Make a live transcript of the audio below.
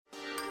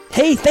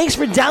Hey, thanks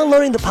for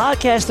downloading the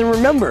podcast, and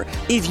remember,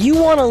 if you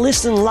want to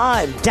listen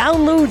live,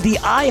 download the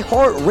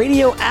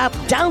iHeartRadio app,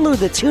 download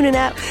the TuneIn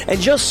app, and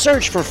just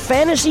search for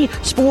Fantasy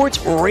Sports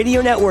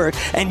Radio Network,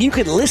 and you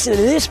can listen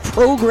to this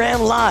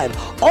program live.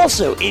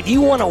 Also, if you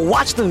want to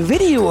watch the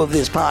video of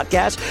this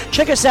podcast,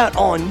 check us out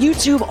on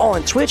YouTube,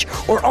 on Twitch,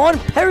 or on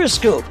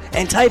Periscope,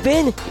 and type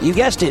in, you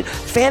guessed it,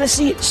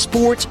 Fantasy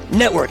Sports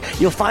Network.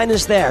 You'll find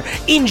us there.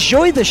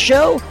 Enjoy the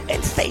show,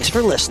 and thanks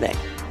for listening.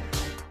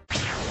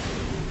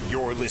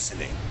 You're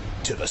listening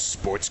to the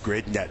Sports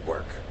Grid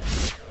Network.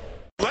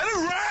 Let it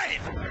rain!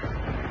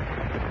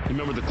 You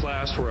remember the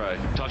class where I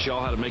taught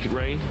y'all how to make it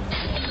rain?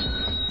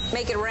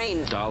 Make it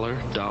rain. Dollar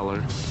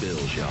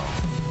bills, y'all.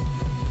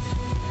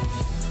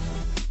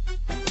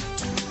 All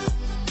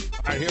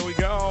right, here we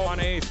go on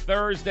a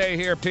Thursday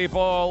here,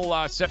 people.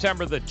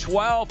 September the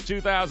 12th,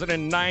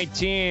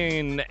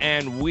 2019,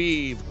 and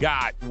we've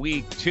got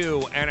Week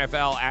 2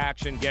 NFL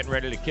action getting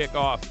ready to kick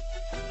off.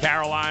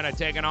 Carolina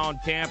taking on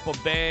Tampa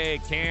Bay.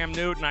 Cam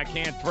Newton, I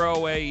can't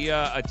throw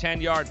a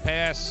 10-yard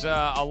pass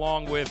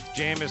along with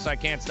Jameis. I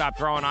can't stop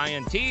throwing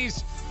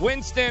INTs.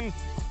 Winston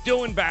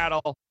doing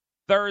battle.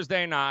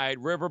 Thursday night,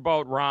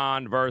 Riverboat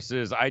Ron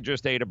versus I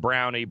Just Ate a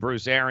Brownie,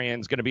 Bruce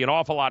Arians. Going to be an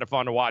awful lot of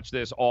fun to watch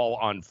this all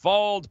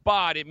unfold,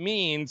 but it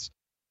means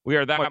we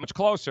are that much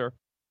closer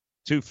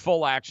to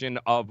full action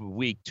of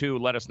Week 2.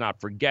 Let us not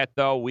forget,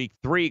 though, Week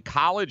 3,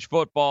 college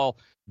football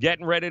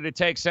getting ready to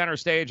take center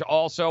stage.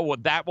 Also,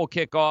 that will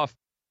kick off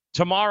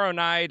tomorrow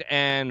night,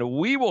 and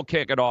we will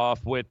kick it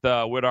off with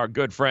our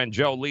good friend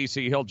Joe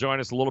Lisi. He'll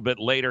join us a little bit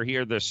later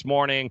here this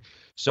morning,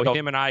 so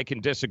him and I can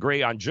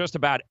disagree on just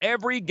about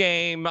every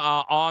game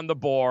on the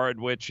board,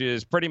 which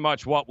is pretty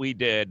much what we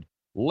did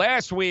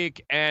last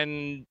week.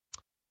 And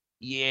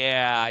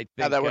yeah, I think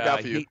how'd that work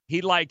out for you?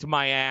 He liked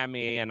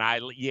Miami, and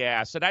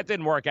so that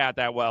didn't work out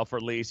that well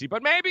for Lisi.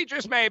 But maybe,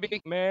 just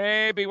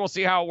maybe we'll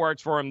see how it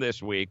works for him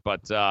this week.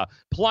 But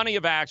plenty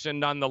of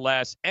action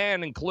nonetheless,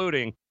 and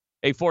including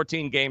a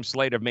 14-game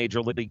slate of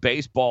Major League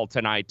Baseball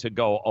tonight to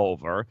go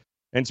over.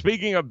 And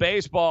speaking of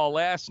baseball,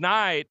 last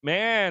night,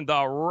 man,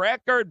 the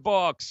record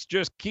books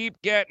just keep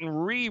getting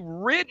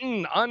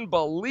rewritten.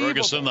 Unbelievable.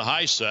 Ferguson, the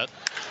high set.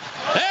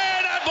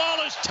 Hey, that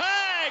ball is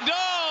tagged.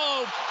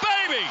 Oh,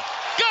 baby.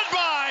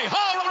 Goodbye,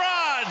 home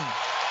run.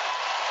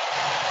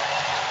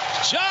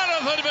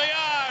 Jonathan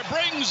Villar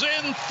brings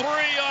in 3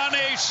 on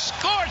a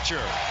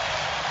scorcher.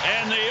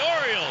 And the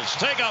Orioles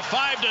take a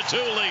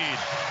 5-2 lead.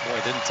 Boy,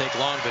 it didn't take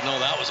long to know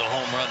that was a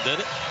home run, did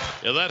it?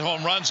 Yeah, that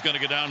home run's going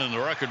to go down in the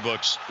record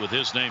books with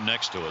his name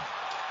next to it.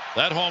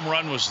 That home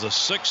run was the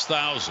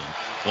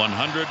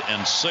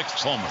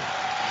 6,106th homer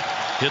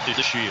hit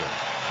this year.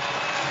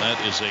 That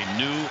is a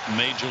new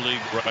major league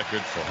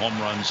record for home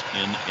runs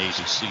in a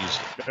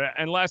season.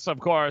 Unless, of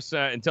course,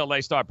 until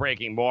they start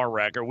breaking more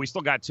record. We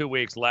still got 2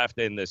 weeks left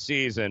in the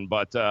season,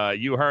 but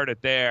you heard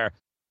it there.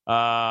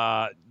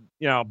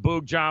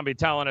 Boog Jambi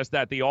telling us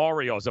that the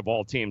Orioles, of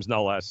all teams,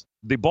 no less,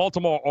 the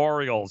Baltimore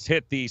Orioles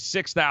hit the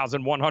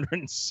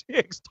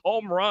 6,106th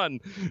home run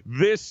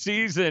this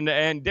season.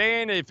 And,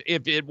 Dan, if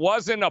it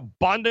wasn't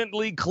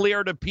abundantly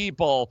clear to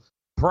people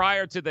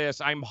prior to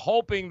this, I'm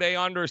hoping they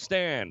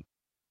understand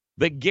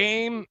the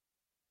game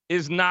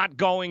is not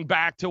going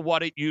back to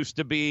what it used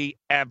to be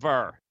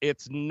ever.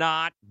 It's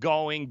not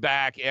going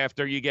back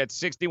after you get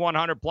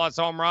 6,100-plus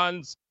home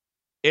runs.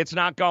 It's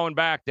not going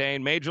back,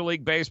 Dane. Major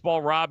League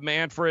Baseball, Rob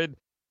Manfred,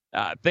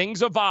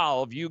 things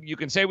evolve. You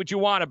can say what you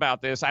want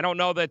about this. I don't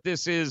know that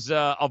this is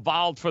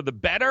evolved for the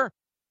better,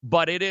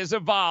 but it is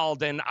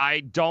evolved, and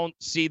I don't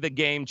see the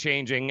game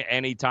changing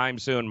anytime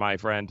soon, my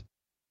friend.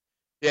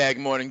 Yeah,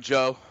 good morning,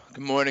 Joe.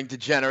 Good morning,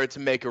 degenerates,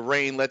 and make it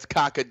rain. Let's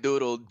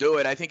cock-a-doodle do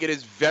it. I think it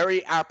is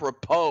very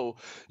apropos,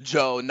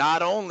 Joe.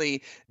 Not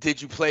only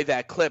did you play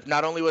that clip,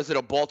 not only was it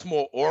a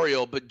Baltimore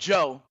Oriole, but,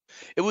 Joe,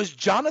 it was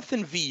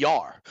Jonathan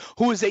Villar,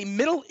 who is a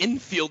middle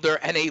infielder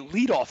and a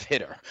leadoff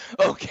hitter,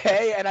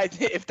 okay? And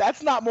if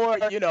that's not more,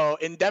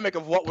 endemic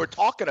of what we're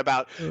talking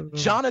about,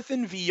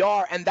 Jonathan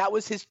Villar, and that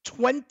was his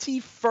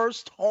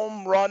 21st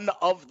home run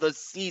of the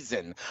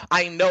season.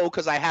 I know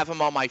because I have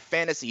him on my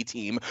fantasy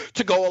team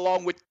to go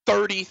along with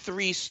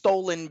 33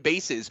 stolen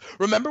bases.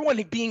 Remember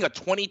when being a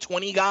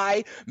 2020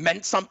 guy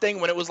meant something,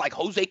 when it was like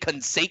Jose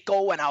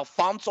Canseco and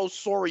Alfonso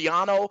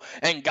Soriano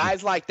and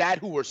guys like that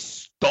who were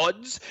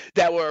studs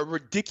that were a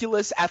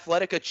ridiculous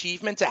athletic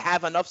achievement to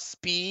have enough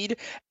speed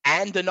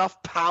and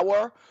enough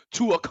power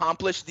to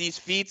accomplish these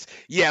feats?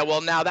 Yeah,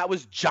 well, now that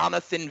was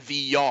Jonathan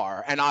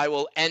Villar, and I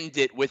will end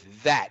it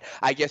with that.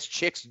 I guess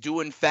chicks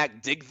do, in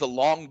fact, dig the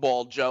long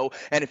ball, Joe,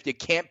 and if you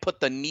can't put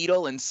the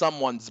needle in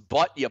someone's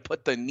butt, you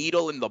put the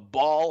needle in the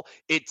ball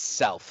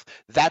itself.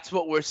 That's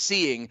what we're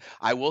seeing.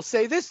 I will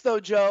say this, though,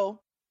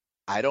 Joe.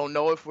 I don't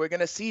know if we're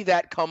going to see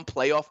that come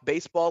playoff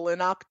baseball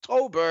in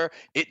October.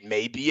 It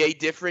may be a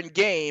different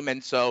game,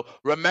 and so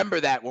remember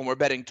that when we're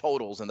betting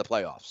totals in the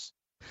playoffs.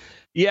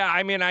 Yeah,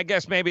 I mean, I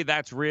guess maybe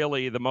that's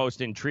really the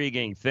most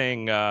intriguing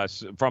thing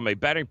from a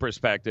betting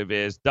perspective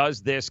is,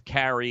 does this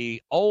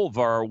carry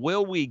over?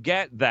 Will we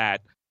get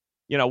that,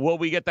 will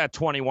we get that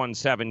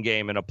 21-7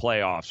 game in the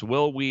playoffs?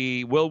 Will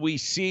we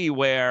see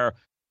where,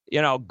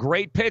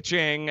 great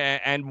pitching,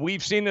 and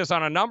we've seen this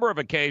on a number of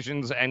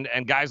occasions, and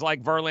guys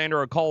like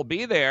Verlander or Cole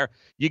be there,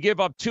 you give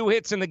up 2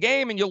 hits in the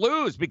game and you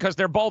lose because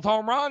they're both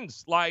home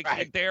runs.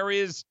 There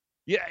is,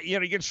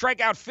 you can strike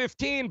out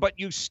 15, but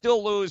you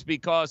still lose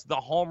because the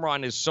home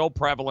run is so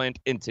prevalent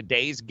in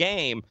today's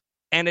game,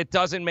 and it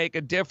doesn't make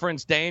a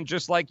difference, Dane,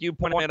 just like you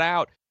pointed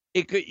out.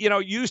 It could,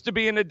 used to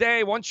be in the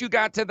day, once you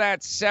got to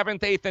that 7th,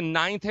 8th, and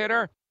 9th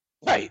hitter,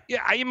 right.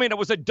 Yeah, I mean, it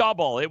was a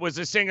double. It was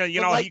a single,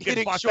 he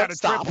could bust out a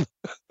triple.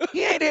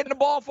 He ain't hitting the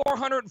ball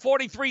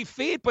 443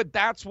 feet, but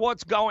that's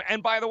what's going.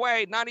 And by the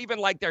way, not even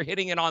like they're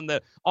hitting it on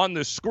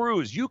the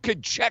screws. You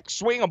could check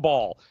swing a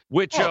ball,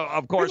 which,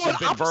 of course, has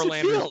been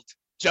Verlander.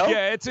 Joe?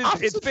 Yeah, it's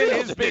been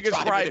his biggest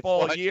gripe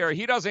all year.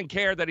 He doesn't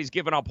care that he's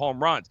given up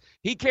home runs.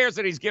 He cares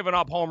that he's given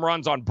up home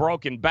runs on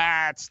broken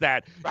bats,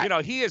 that,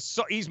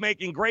 he's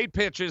making great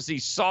pitches.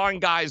 He's sawing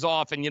guys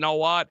off, and you know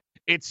what?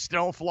 It's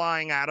still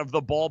flying out of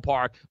the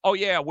ballpark. Oh,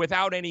 yeah,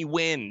 without any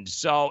wind.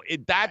 So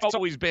that's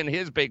always been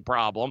his big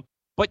problem.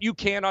 But you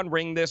can't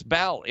unring this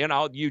bell.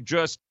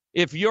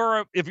 If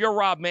you're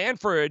Rob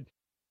Manfred,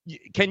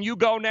 can you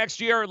go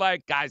next year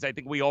like, guys, I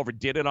think we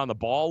overdid it on the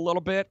ball a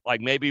little bit. Like,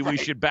 maybe we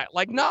should bet.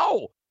 Like,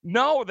 no,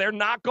 they're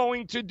not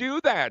going to do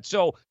that.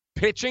 So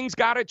pitching's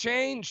got to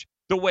change.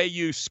 The way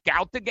you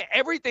scout the game,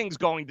 everything's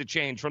going to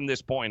change from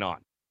this point on.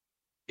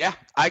 Yeah,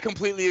 I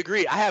completely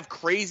agree. I have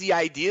crazy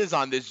ideas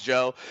on this,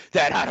 Joe,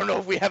 that I don't know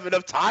if we have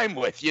enough time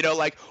with. They've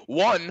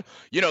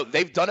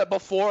done it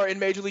before in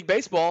Major League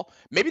Baseball.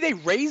 Maybe they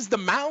raised the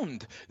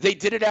mound. They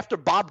did it after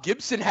Bob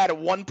Gibson had a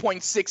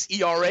 1.6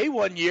 ERA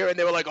one year, and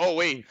they were like, oh,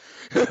 wait,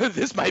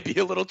 this might be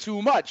a little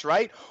too much,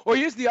 right? Or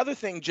here's the other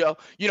thing, Joe.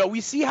 We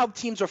see how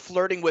teams are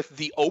flirting with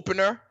the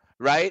opener,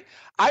 right?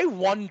 I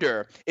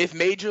wonder if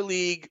Major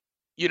League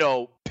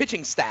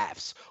pitching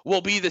staffs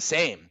will be the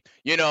same,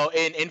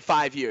 in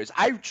 5 years.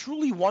 I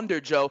truly wonder,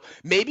 Joe,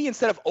 maybe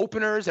instead of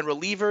openers and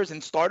relievers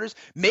and starters,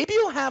 maybe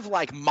you'll have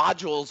like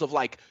modules of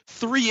like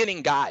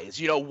 3-inning guys,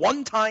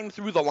 one time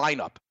through the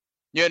lineup,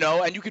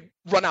 and you could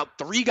run out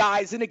 3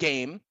 guys in a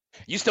game.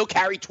 You still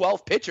carry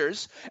 12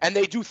 pitchers, and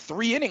they do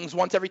 3 innings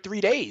once every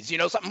 3 days,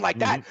 something like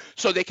that.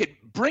 So they could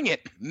bring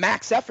it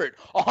max effort,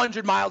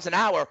 100 miles an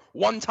hour,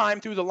 one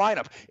time through the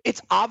lineup.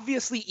 It's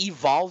obviously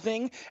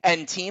evolving,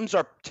 and teams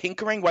are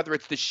tinkering, whether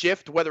it's the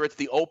shift, whether it's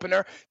the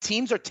opener.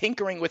 Teams are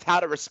tinkering with how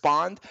to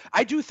respond.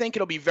 I do think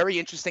it'll be very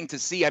interesting to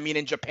see. I mean,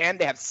 in Japan,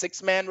 they have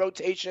 6-man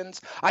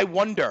rotations. I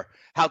wonder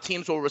how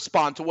teams will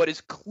respond to what is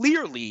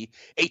clearly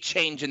a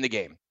change in the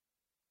game.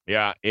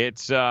 Yeah,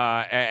 it's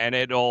and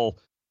it'll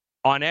 –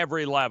 on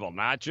every level,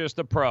 not just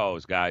the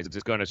pros, guys.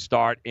 It's going to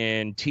start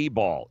in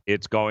T-ball.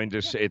 It's going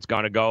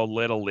to go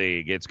Little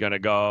League. It's going to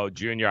go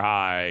junior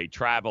high,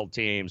 travel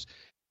teams.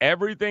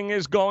 Everything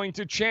is going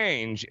to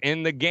change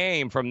in the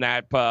game from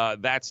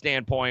that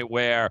standpoint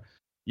where,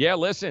 yeah,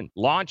 listen,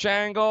 launch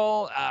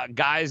angle,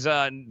 guys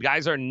are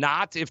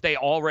not, if they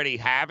already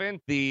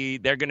haven't,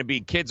 kids are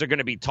going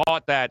to be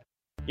taught that,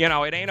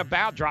 it ain't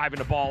about driving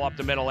the ball up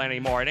the middle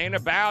anymore. It ain't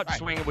about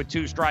swinging with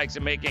 2 strikes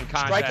and making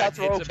contact.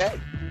 Strikeouts are okay.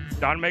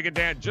 Don't make it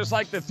dance. Just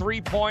like the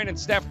 3-point and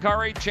Steph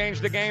Curry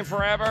changed the game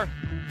forever.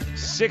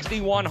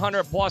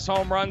 6,100+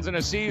 home runs in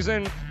a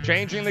season,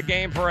 changing the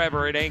game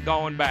forever. It ain't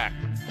going back.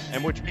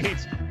 And which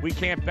means we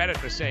can't bet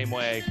it the same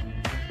way.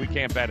 We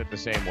can't bet it the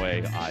same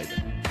way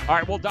either. All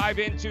right, we'll dive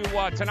into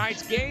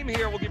tonight's game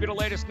here. We'll give you the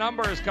latest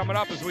numbers coming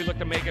up as we look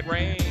to make it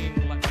rain.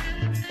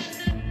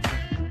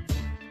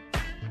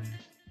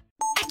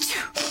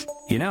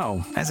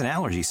 As an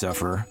allergy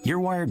sufferer, you're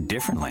wired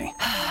differently.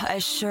 I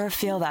sure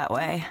feel that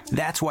way.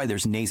 That's why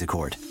there's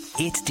Nasacort.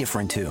 It's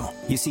different, too.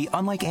 You see,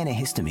 unlike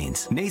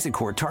antihistamines,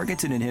 Nasacort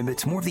targets and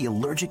inhibits more of the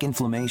allergic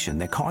inflammation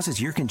that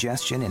causes ear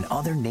congestion and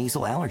other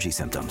nasal allergy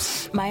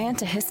symptoms. My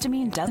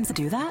antihistamine doesn't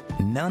do that?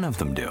 None of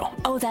them do.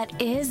 Oh,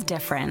 that is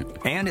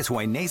different. And it's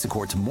why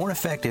Nasacort's more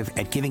effective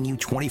at giving you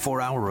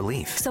 24-hour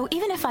relief. So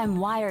even if I'm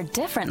wired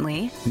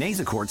differently,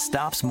 Nasacort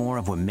stops more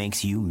of what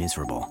makes you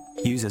miserable.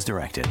 Use as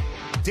directed.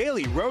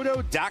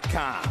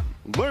 DailyRoto.com.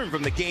 Learn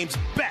from the game's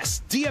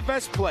best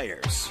DFS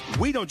players.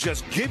 We don't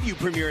just give you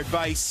premier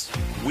advice,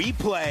 we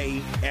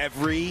play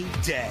every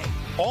day.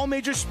 All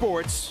major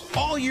sports,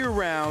 all year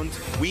round,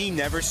 we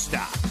never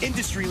stop.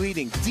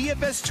 Industry-leading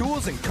DFS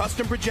tools and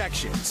custom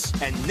projections.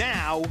 And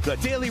now, the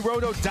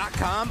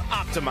DailyRoto.com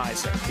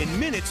Optimizer. In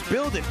minutes,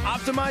 build and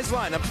optimize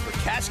lineups for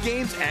cash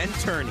games and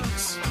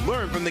tourneys.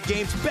 Learn from the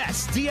game's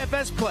best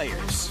DFS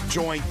players.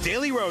 Join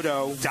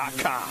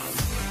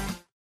DailyRoto.com.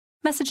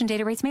 Message and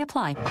data rates may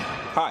apply.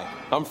 Hi,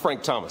 I'm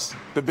Frank Thomas,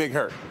 the Big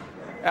Hurt.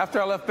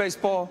 After I left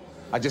baseball,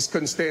 I just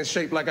couldn't stay in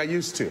shape like I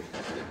used to.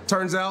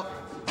 Turns out,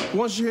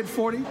 once you hit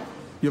 40,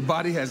 your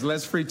body has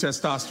less free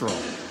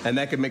testosterone, and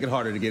that can make it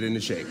harder to get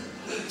into shape.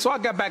 So I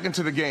got back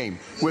into the game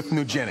with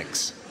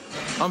Nugenics.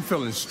 I'm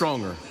feeling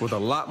stronger with a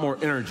lot more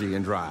energy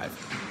and drive.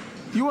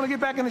 You want to get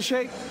back into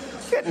shape?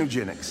 Get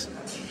Nugenics.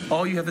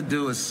 All you have to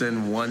do is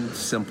send one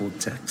simple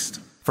text.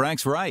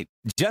 Frank's right.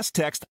 Just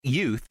text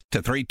YOUTH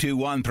to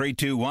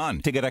 321321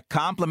 to get a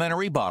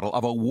complimentary bottle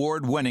of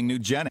award-winning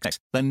Nugenix,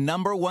 the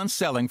 #1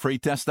 selling free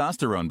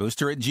testosterone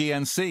booster at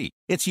GNC.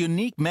 Its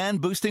unique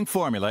man-boosting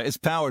formula is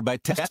powered by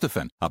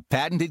Testofen, a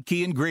patented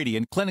key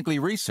ingredient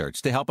clinically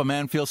researched to help a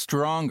man feel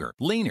stronger,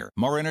 leaner,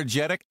 more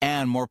energetic,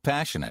 and more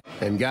passionate.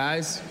 And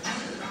guys,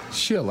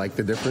 she'll like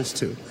the difference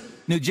too.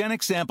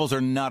 Nugenix samples are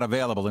not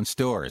available in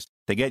stores.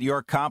 To get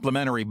your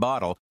complimentary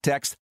bottle,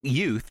 text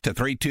YOUTH to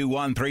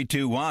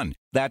 321321.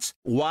 That's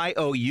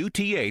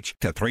YOUTH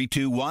to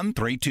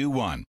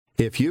 321321.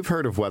 If you've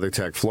heard of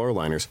WeatherTech floor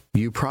liners,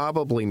 you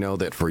probably know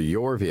that for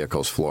your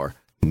vehicle's floor,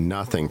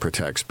 nothing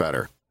protects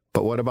better.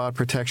 But what about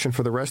protection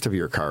for the rest of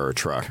your car or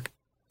truck?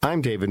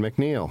 I'm David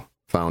McNeil,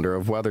 founder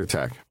of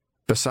WeatherTech.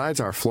 Besides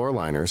our floor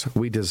liners,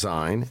 we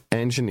design,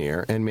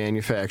 engineer, and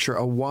manufacture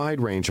a wide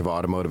range of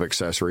automotive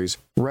accessories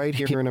right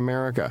here in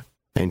America.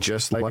 And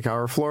just like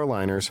our floor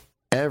liners,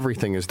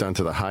 everything is done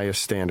to the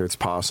highest standards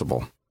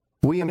possible.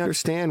 We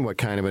understand what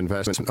kind of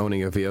investment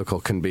owning a vehicle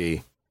can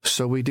be,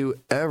 so we do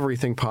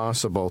everything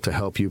possible to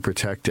help you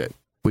protect it.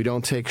 We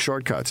don't take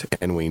shortcuts,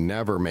 and we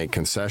never make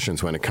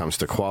concessions when it comes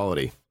to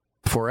quality.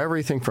 For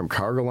everything from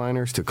cargo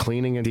liners to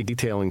cleaning and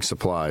detailing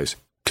supplies,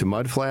 to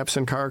mud flaps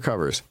and car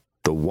covers,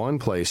 the one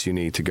place you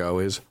need to go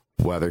is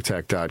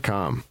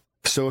WeatherTech.com.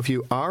 So if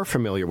you are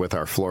familiar with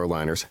our floor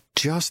liners,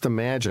 just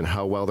imagine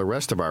how well the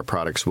rest of our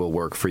products will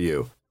work for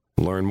you.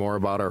 Learn more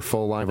about our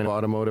full line of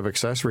automotive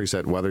accessories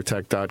at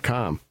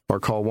WeatherTech.com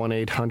or call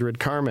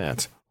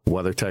 1-800-CarMats.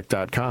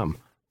 WeatherTech.com,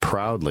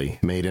 proudly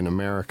made in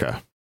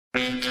America.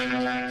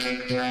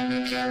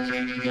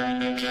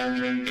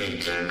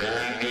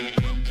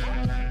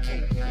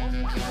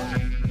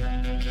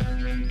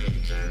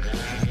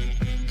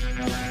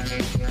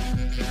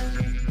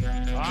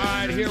 All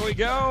right, here we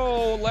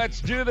go. Let's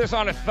do this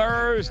on a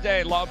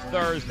Thursday. Love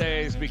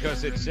Thursdays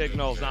because it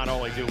signals not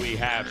only do we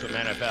have some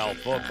NFL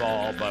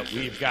football, but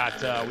we got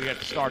the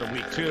start of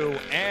week 2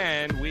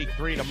 and week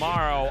 3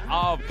 tomorrow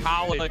of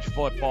college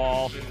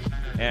football.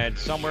 And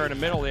somewhere in the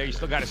middle there, you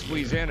still got to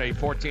squeeze in a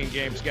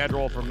 14-game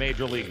schedule for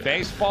Major League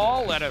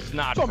Baseball. Let us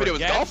not forget. There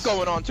was golf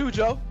going on too,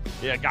 Joe.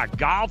 Yeah, got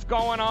golf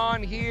going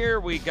on here.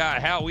 We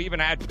got, we even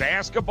had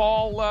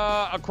basketball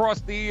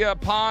across the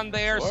pond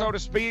there, so to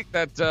speak,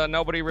 that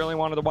nobody really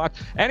wanted to watch.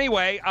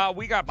 Anyway,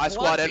 we got my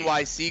squad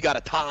NYC got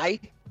a tie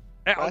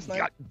last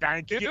night.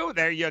 Thank you.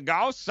 There you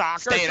go.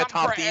 Soccer. Staying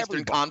atop the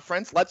Eastern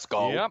Conference. Let's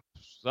go. Yep.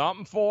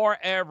 Something for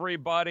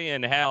everybody,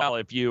 and hell,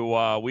 if you,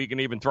 we can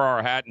even throw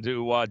our hat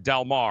into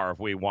Del Mar if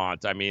we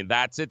want. I mean,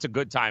 it's a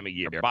good time of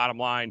year. Bottom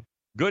line,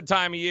 good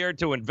time of year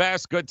to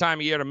invest, good time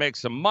of year to make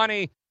some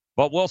money.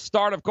 But we'll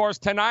start, of course,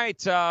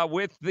 tonight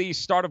with the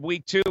start of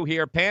week 2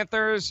 here,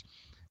 Panthers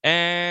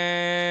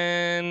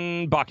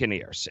and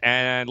Buccaneers.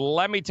 And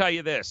let me tell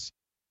you this,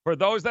 for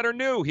those that are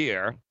new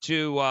here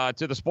to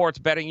the sports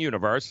betting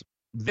universe,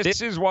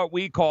 this is what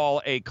we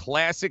call a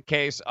classic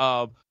case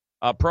of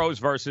pros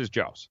versus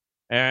Joes.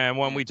 And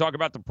when we talk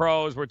about the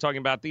pros, we're talking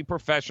about the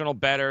professional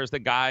bettors, the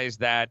guys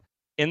that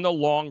in the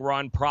long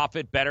run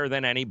profit better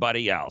than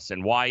anybody else.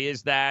 And why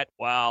is that?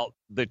 Well,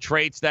 the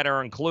traits that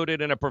are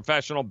included in a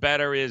professional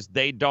bettor is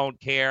they don't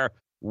care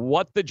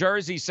what the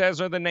jersey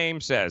says or the name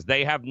says.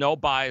 They have no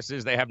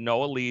biases. They have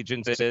no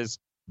allegiances.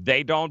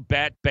 They don't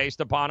bet based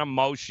upon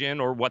emotion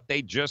or what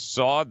they just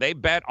saw. They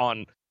bet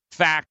on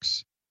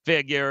facts,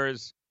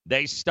 figures.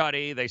 They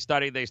study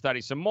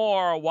some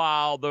more,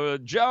 while the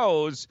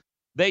Joes,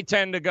 they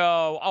tend to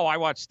go,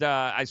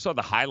 I saw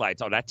the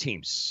highlights. Oh, that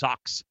team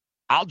sucks.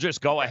 I'll just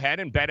go ahead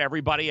and bet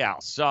everybody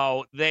else.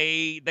 So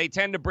they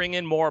tend to bring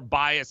in more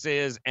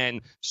biases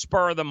and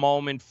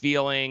spur-of-the-moment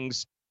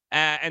feelings,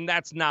 and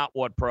that's not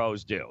what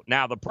pros do.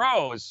 Now, the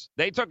pros,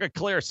 they took a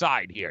clear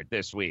side here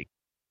this week.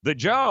 The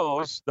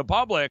Joes, the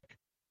public,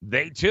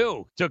 they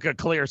too took a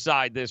clear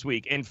side this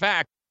week. In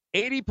fact,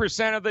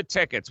 80% of the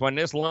tickets when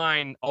this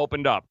line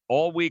opened up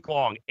all week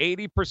long,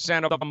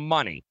 80% of the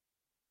money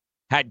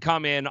had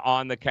come in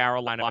on the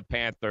Carolina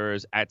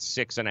Panthers at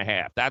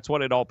 6.5. That's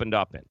what it opened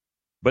up in.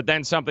 But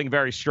then something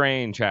very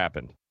strange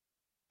happened.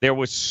 There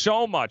was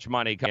so much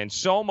money and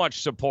so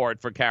much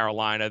support for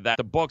Carolina that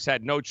the books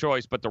had no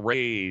choice but to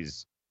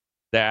raise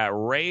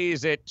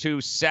it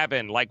to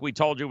 7, like we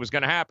told you was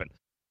going to happen.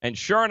 And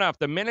sure enough,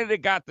 the minute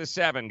it got to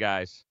 7,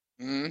 guys,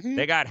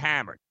 they got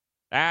hammered.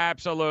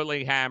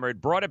 Absolutely hammered.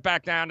 Brought it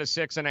back down to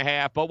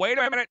 6.5. But wait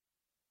a minute.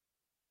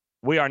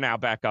 We are now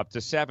back up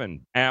to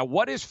 7.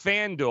 What is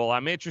FanDuel?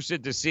 I'm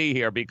interested to see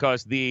here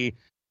because the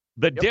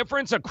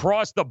difference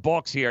across the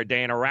books here,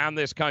 Dane, around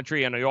this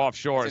country and the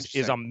offshores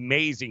is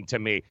amazing to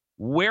me.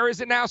 Where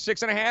is it now?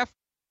 6.5?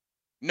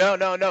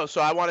 No.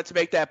 So I wanted to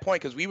make that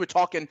point because we were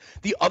talking.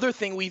 The other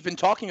thing we've been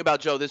talking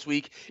about, Joe, this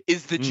week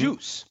is the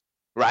juice,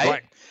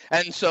 right?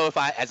 And so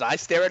as I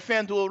stare at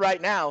FanDuel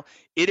right now,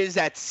 it is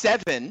at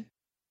 7.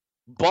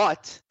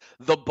 but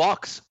the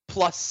Bucks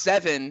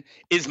 +7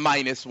 is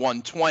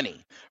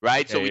 -120,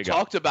 right? So we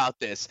talked about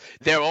this.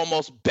 They're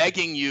almost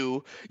begging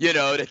you,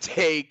 to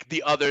take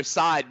the other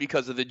side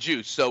because of the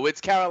juice. So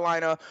it's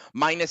Carolina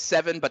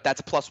 -7, but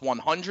that's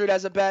 +100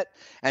 as a bet,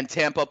 and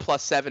Tampa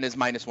 +7 is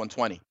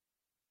 -120.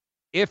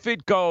 If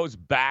it goes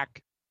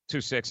back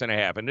to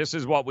 6.5, and this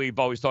is what we've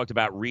always talked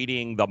about,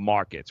 reading the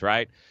markets,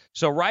 right?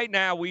 So right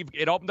now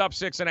it opened up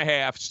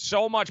 6.5.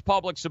 So much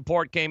public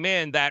support came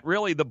in that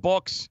really the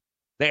books,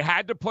 they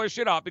had to push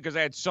it up because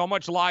they had so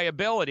much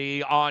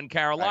liability on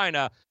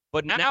Carolina. Right.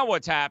 But now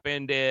what's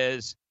happened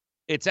is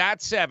it's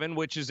at 7,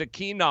 which is a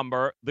key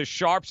number. The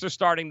sharps are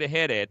starting to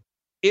hit it.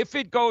 If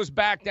it goes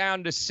back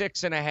down to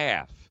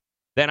 6.5,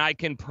 then I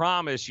can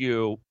promise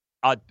you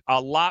a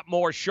lot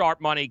more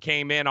sharp money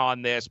came in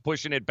on this,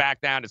 pushing it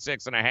back down to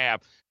 6.5,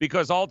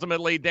 because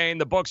ultimately, Dane,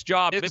 the book's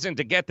job isn't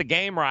to get the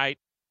game right.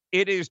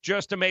 It is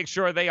just to make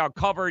sure they are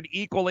covered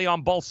equally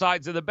on both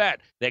sides of the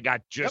bet. They got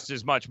just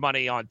as much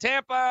money on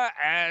Tampa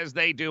as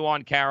they do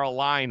on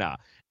Carolina.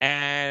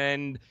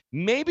 And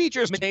maybe,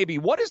 just maybe,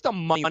 what is the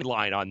money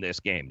line on this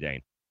game,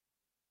 Dane?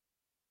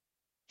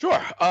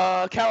 Sure.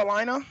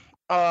 Carolina,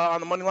 on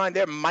the money line,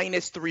 they're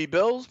 -3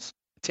 Bills.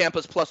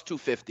 Tampa's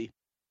 +250.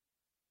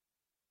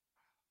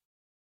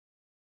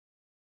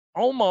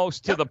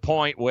 Almost to the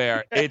point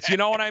where it's, you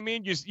know what I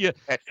mean?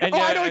 I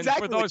know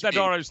exactly. For those that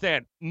don't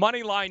understand,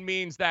 money line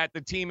means that the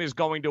team is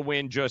going to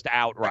win just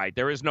outright.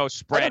 There is no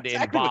spread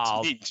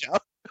involved.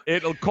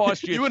 It'll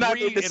cost you. You and I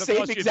made the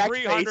same exact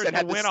face and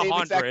had the same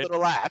exact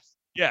little laugh.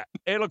 Yeah,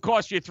 it'll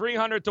cost you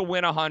 $300 to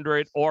win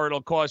 100, or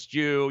it'll cost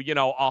you,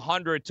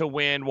 100 to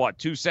win what,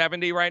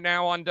 270 right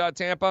now on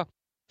Tampa?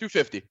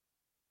 250.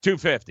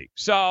 250.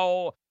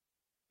 So,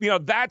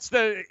 that's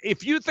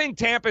if you think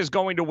Tampa is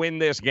going to win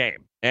this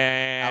game,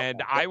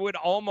 and I would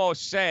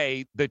almost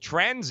say the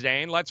trends,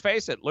 Dane, let's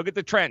face it, look at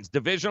the trends.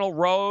 Divisional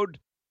road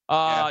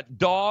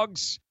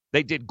dogs,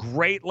 they did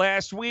great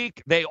last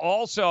week. They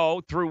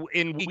also,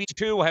 in week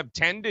 2, have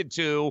tended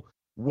to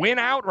win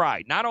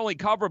outright, not only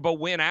cover, but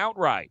win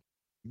outright.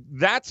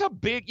 That's a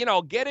big,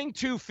 getting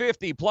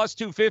 250 plus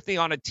 250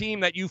 on a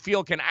team that you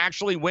feel can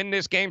actually win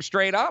this game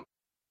straight up.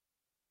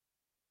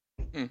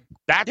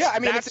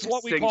 That's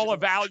what we call a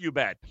value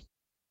bet.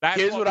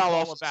 Here's what I'll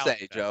also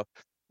say, Joe.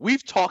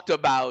 We've talked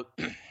about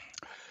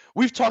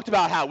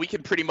how we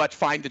can pretty much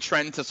find the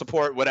trend to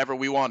support whatever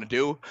we want to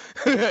do.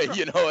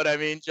 You know what I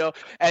mean, Joe?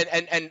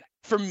 And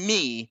for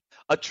me,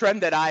 a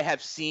trend that I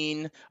have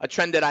seen, a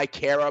trend that I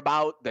care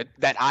about,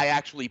 that I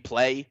actually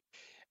play,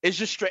 is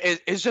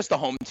just the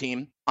home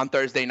team on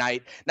Thursday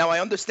night. Now, I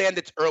understand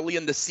it's early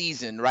in the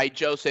season, right,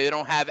 Joe? So they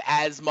don't have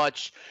as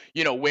much,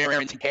 wear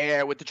and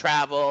tear with the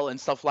travel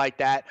and stuff like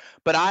that.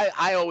 But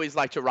I always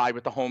like to ride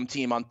with the home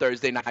team on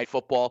Thursday night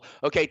football.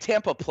 Okay,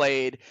 Tampa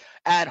played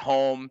at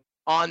home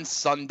on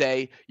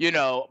Sunday.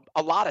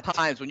 A lot of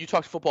times when you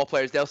talk to football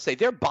players, they'll say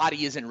their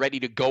body isn't ready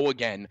to go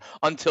again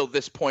until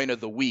this point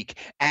of the week.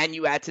 And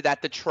you add to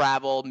that the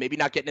travel, maybe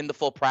not getting into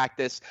full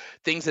practice,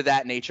 things of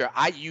that nature.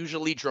 I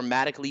usually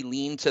dramatically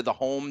lean to the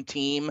home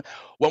team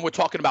when we're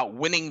talking about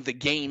winning the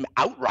game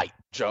outright,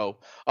 Joe,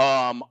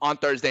 on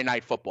Thursday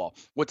night football.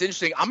 What's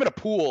interesting, I'm in a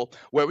pool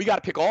where we got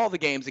to pick all the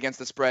games against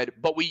the spread,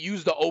 but we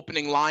use the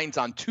opening lines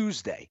on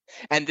Tuesday,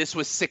 and this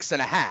was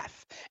 6.5.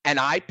 And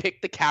I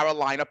picked the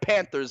Carolina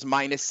Panthers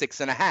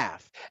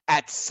 -6.5.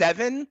 At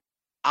 7,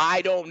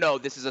 I don't know.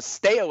 This is a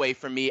stay away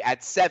from me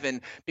at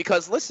 7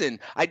 because, listen,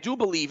 I do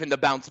believe in the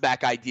bounce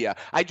back idea.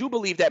 I do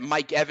believe that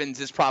Mike Evans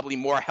is probably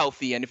more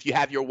healthy, and if you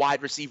have your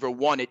wide receiver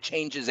 1, it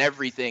changes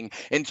everything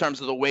in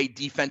terms of the way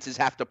defenses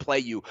have to play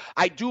you.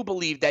 I do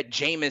believe that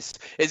Jameis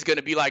is going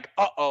to be like,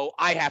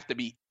 I have to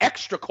be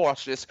extra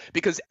cautious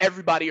because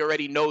everybody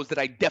already knows that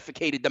I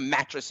defecated the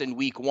mattress in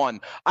week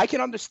 1. I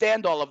can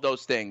understand all of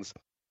those things,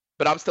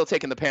 but I'm still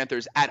taking the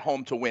Panthers at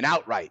home to win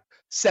outright.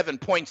 7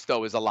 points,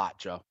 though, is a lot,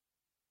 Joe.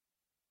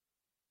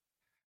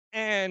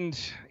 And,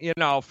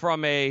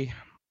 from a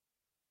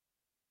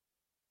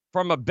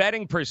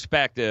betting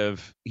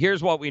perspective,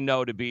 here's what we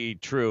know to be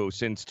true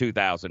since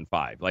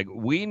 2005. Like,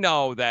 we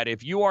know that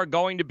if you are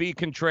going to be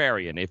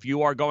contrarian, if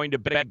you are going to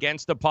bet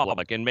against the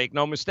public, and make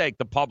no mistake,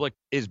 the public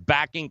is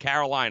backing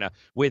Carolina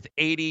with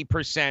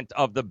 80%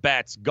 of the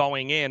bets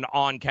going in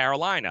on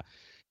Carolina.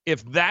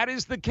 If that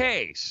is the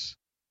case,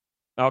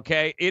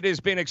 okay, it has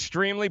been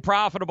extremely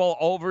profitable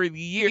over the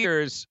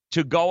years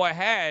to go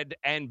ahead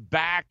and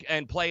back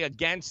and play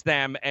against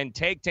them and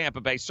take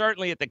Tampa Bay,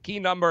 certainly at the key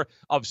number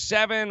of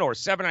 7 or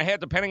 7.5,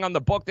 depending on the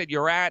book that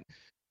you're at.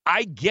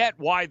 I get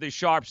why the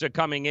sharps are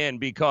coming in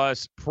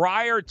because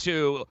prior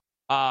to,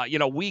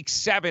 week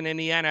 7 in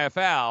the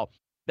NFL,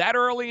 that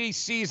early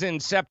season,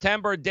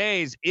 September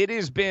days, it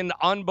has been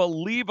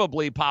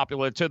unbelievably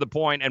popular to the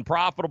point, and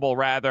profitable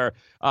rather,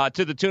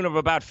 to the tune of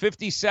about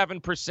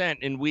 57%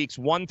 in weeks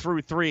 1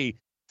 through 3.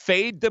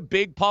 Fade the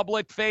big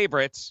public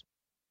favorites,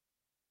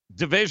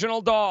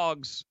 divisional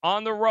dogs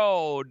on the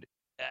road.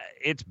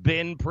 It's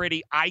been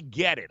pretty, I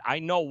get it. I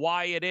know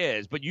why it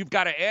is, but you've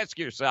got to ask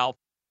yourself,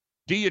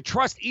 do you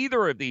trust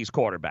either of these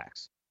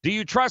quarterbacks? Do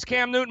you trust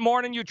Cam Newton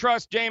more than you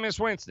trust Jameis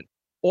Winston?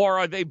 Or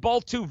are they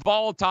both too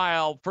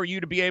volatile for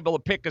you to be able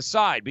to pick a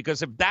side?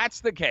 Because if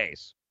that's the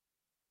case,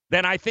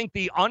 then I think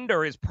the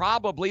under is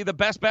probably the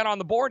best bet on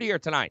the board here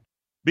tonight.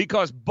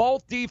 Because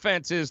both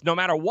defenses, no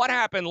matter what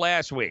happened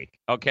last week,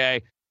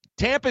 okay,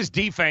 Tampa's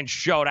defense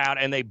showed out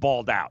and they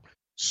balled out.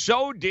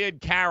 So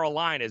did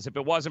Carolina's. If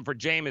it wasn't for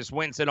Jameis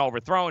Winston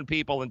overthrowing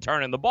people and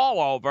turning the ball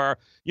over,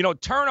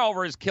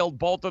 turnovers killed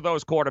both of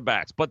those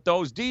quarterbacks. But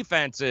those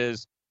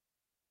defenses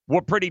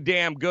were pretty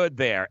damn good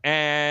there.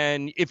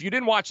 And if you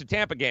didn't watch the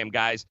Tampa game,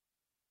 guys,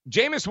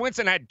 Jameis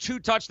Winston had 2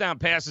 touchdown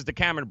passes to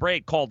Cameron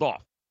Brate called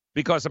off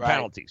because of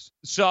penalties.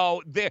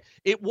 So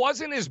it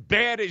wasn't as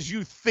bad as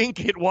you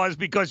think it was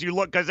because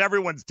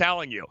everyone's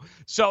telling you.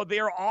 So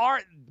there are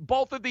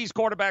both of these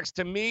quarterbacks,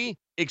 to me,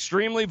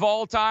 extremely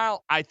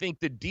volatile. I think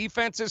the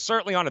defenses,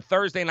 certainly on a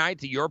Thursday night,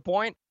 to your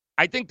point,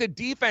 I think the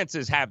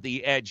defenses have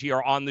the edge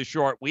here on the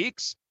short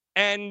weeks.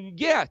 And,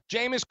 yeah,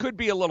 Jameis could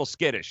be a little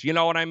skittish. You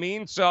know what I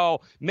mean?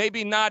 So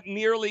maybe not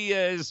nearly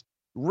as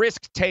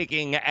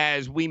risk-taking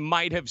as we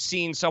might have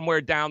seen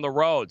somewhere down the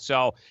road.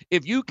 So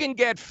if you can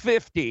get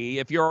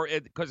 50,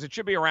 because it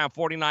should be around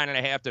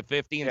 49.5 to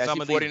 50 in some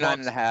of these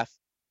 49.5.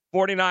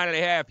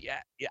 49.5.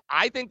 Yeah,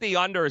 I think the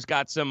under has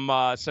got some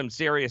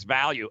serious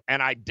value,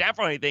 and I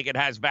definitely think it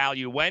has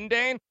value. When,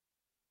 Dane?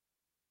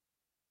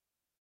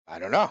 I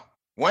don't know.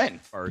 When?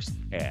 First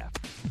half.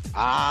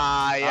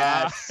 Ah,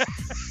 yes.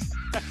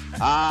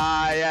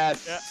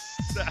 Yes.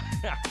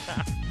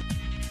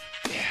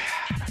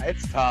 Yeah,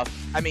 it's tough.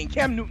 I mean,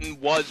 Cam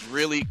Newton was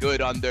really good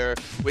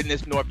with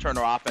this North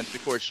Turner offense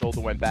before his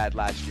shoulder went bad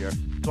last year.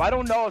 So I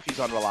don't know if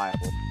he's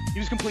unreliable. He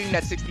was completing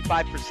that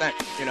 65%,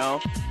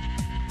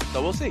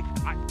 So we'll see.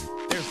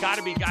 There's got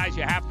to be guys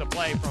you have to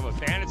play from a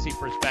fantasy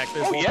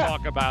perspective. We'll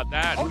talk about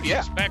that.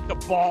 Expect the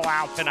ball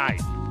out tonight.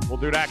 We'll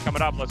do that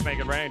coming up. Let's make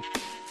it rain.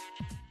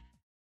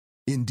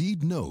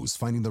 Indeed knows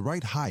finding the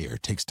right hire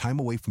takes time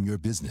away from your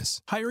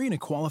business. Hiring a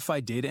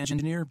qualified data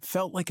engineer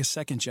felt like a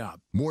second job.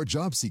 More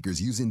job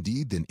seekers use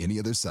Indeed than any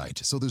other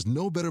site, so there's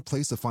no better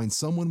place to find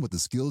someone with the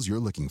skills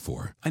you're looking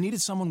for. I needed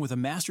someone with a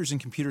master's in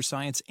computer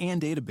science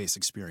and database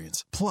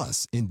experience.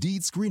 Plus,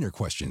 Indeed screener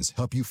questions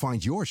help you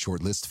find your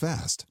shortlist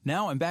fast.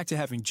 Now I'm back to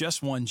having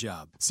just one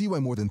job. See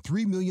why more than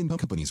 3 million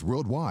companies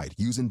worldwide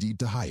use Indeed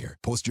to hire.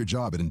 Post your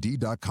job at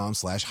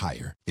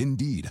Indeed.com/hire.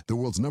 Indeed, the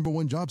world's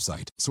 #1 job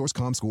site.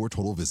 Source.com/score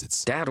total visits.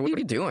 Dad, what are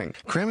you doing?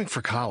 Cramming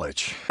for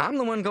college. I'm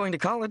the one going to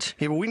college.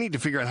 Yeah, but we need to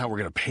figure out how we're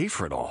going to pay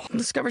for it all.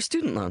 Discover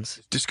Student Loans.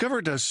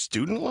 Discover does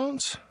student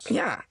loans?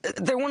 Yeah,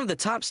 they're one of the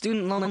top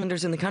student loan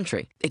lenders in the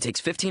country. It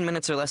takes 15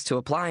 minutes or less to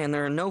apply, and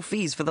there are no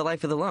fees for the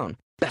life of the loan.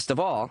 Best of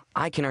all,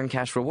 I can earn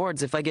cash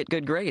rewards if I get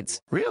good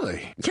grades.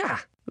 Really? Yeah,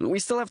 we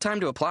still have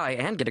time to apply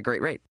and get a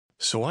great rate.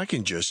 So I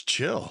can just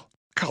chill.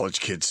 College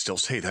kids still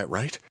say that,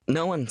 right?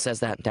 No one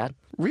says that, Dad.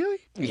 Really?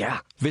 Yeah.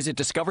 Visit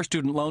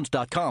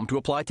discoverstudentloans.com to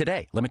apply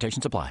today.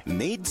 Limitations apply.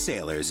 Maid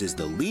Sailors is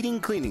the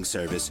leading cleaning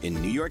service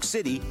in New York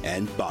City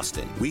and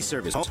Boston. We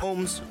service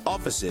homes,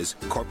 offices,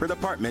 corporate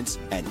apartments,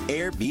 and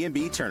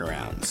Airbnb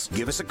turnarounds.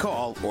 Give us a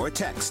call or a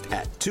text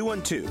at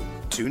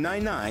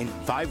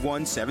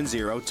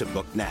 212-299-5170 to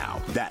book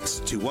now. That's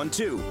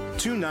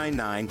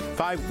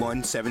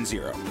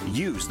 212-299-5170.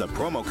 Use the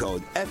promo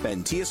code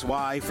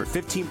FNTSY for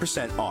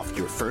 15% off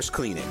your first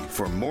cleaning.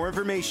 For more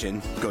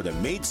information, go to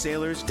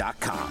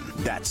maidsailors.com.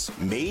 That's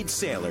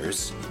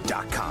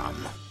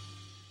maidsailors.com.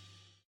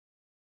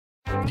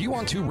 Do you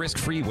want 2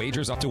 risk-free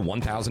wagers up to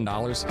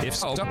 $1,000? If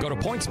so, go to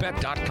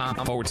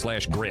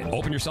pointsbet.com/grid.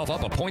 Open yourself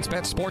up a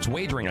PointsBet sports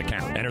wagering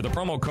account. Enter the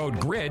promo code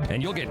GRID,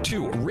 and you'll get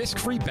 2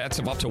 risk-free bets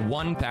of up to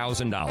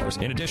 $1,000.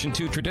 In addition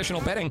to traditional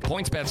betting,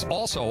 PointsBet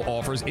also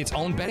offers its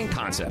own betting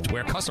concept,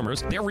 where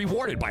customers, they're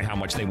rewarded by how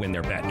much they win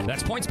their bet.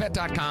 That's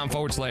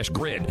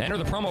pointsbet.com/grid. Enter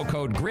the promo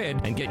code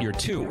GRID and get your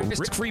 2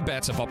 risk-free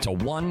bets of up to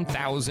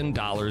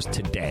 $1,000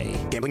 today.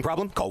 Gambling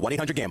problem? Call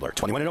 1-800-GAMBLER.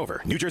 21 and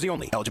over. New Jersey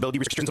only. Eligibility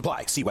restrictions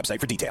apply. See website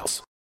for details.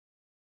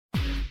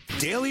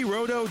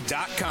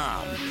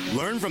 DailyRoto.com.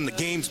 Learn from the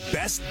game's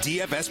best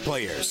DFS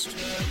players.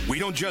 We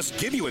don't just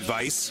give you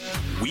advice,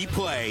 we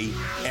play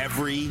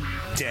every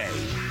day.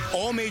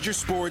 All major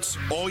sports,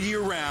 all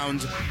year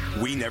round,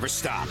 we never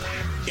stop.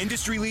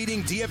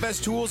 Industry-leading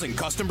DFS tools and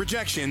custom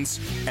projections,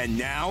 and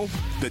now,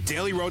 the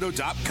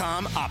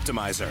DailyRoto.com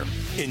Optimizer.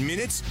 In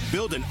minutes,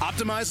 build an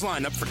optimized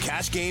lineup for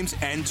cash games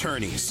and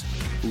tourneys.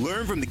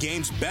 Learn from the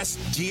game's best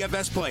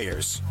DFS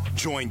players.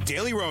 Join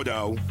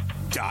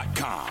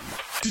DailyRoto.com.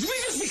 Did we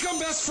just become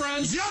best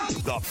friends? Yup!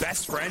 The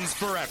best friends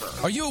forever.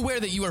 Are you aware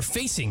that you are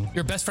facing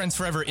your best friends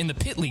forever in the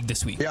Pit League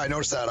this week? Yeah, I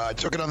noticed that. I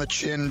took it on the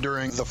chin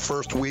during the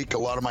first week. A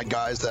lot of my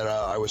guys that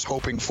I was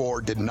hoping for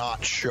did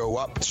not show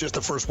up. It's just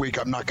the first week.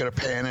 I'm not going to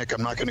panic.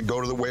 I'm not going to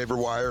go to the waiver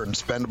wire and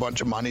spend a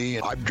bunch of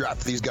money. I've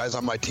drafted these guys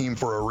on my team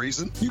for a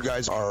reason. You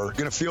guys are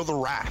going to feel the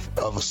wrath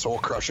of a Soul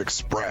Crush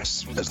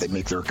Express as they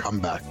make their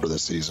comeback for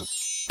this season.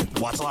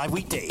 Watch live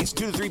weekdays,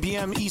 2 to 3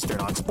 p.m.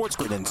 Eastern on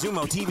SportsGrid and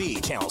Zumo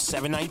TV, channel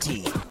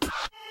 719.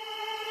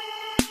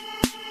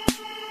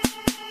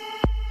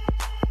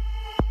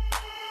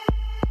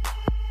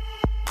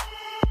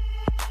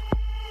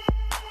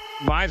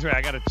 Reminds me,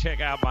 I got to check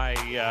out my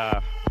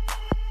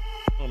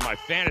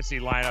fantasy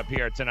lineup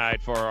here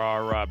tonight for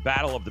our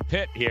Battle of the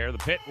Pit here, the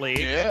Pit League.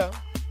 Yeah.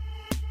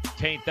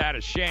 Taint that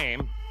a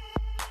shame.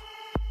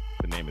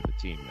 The name of the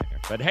team there.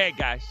 But hey,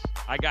 guys,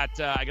 I got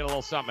a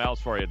little something else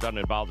for you. It doesn't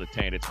involve the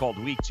taint. It's called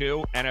Week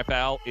 2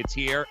 NFL. It's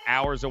here,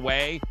 hours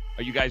away.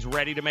 Are you guys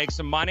ready to make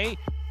some money?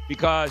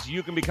 Because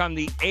you can become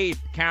the 8th,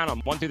 count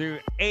them, 1, 2, 3,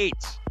 8.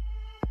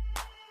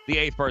 The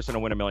 8th person to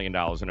win $1 million in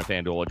a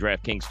FanDuel or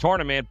DraftKings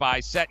tournament by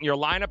setting your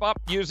lineup up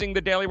using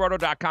the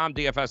DailyRoto.com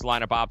DFS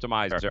lineup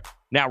optimizer.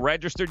 Now,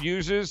 registered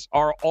users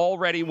are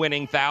already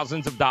winning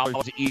thousands of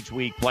dollars each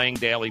week playing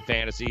daily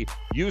fantasy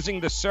using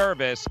the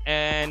service.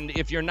 And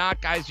if you're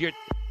not, guys, you're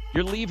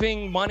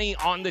leaving money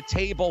on the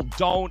table.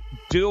 Don't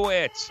do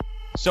it.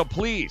 So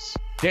please,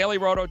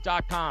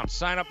 DailyRoto.com.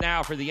 Sign up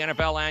now for the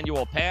NFL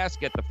Annual Pass.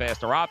 Get the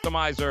faster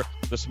optimizer,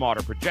 the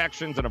smarter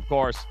projections, and, of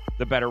course,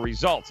 the better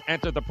results.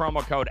 Enter the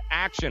promo code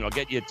ACTION. It'll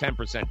get you a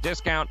 10%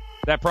 discount.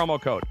 That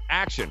promo code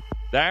ACTION.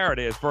 There it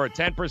is for a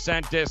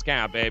 10%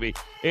 discount, baby.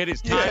 It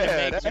is time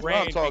to make it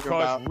rain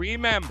because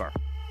remember,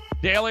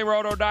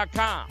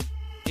 DailyRoto.com.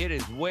 It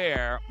is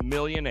where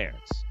millionaires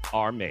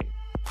are made.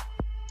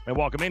 And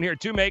welcome in here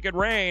to Make It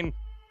Rain.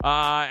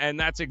 And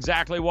that's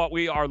exactly what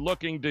we are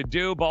looking to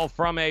do, both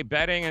from a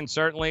betting and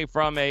certainly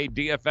from a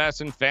DFS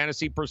and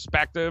fantasy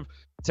perspective.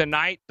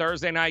 Tonight,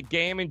 Thursday night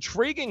game,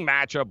 intriguing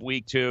matchup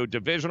week 2,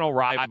 divisional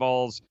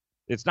rivals.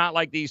 It's not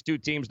like these two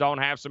teams don't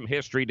have some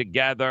history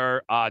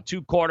together.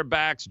 Two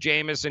quarterbacks,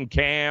 Jameis and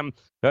Cam,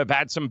 have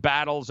had some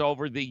battles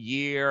over the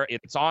year.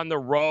 It's on the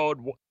road.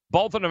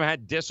 Both of them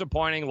had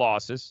disappointing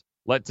losses,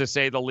 to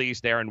say the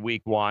least, there in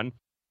week 1.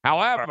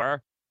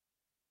 However,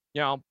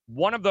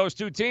 one of those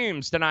two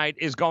teams tonight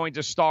is going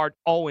to start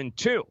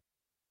 0-2.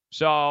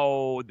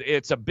 So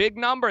it's a big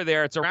number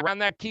there. It's around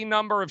that key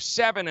number of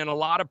 7 in a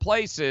lot of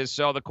places.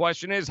 So the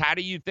question is, how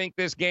do you think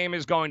this game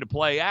is going to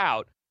play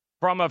out?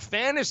 From a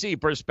fantasy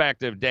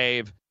perspective,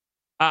 Dane,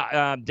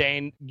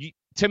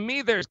 to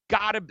me,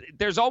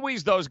 there's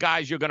always those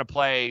guys you're going to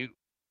play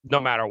no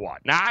matter what.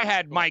 Now, I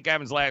had Mike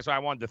Evans last week. I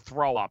wanted to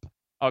throw up,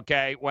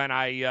 okay, when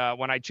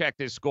I checked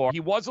his score. He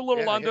was a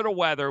little under the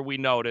weather, we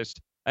noticed,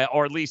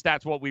 or at least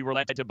that's what we were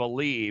led to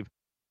believe.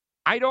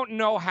 I don't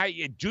know how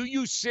do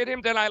you sit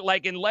him tonight?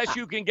 Like, unless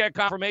you can get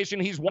confirmation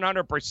he's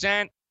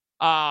 100%.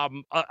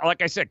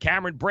 Like I said,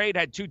 Cameron Braid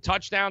had 2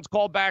 touchdowns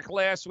called back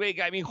last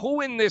week. I mean,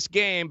 who in this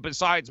game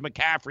besides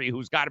McCaffrey,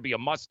 who's got to be a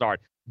must start?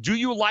 Do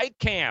you like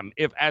Cam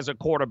as a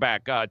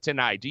quarterback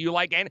tonight?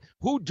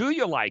 Who do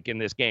you like in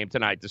this game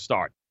tonight to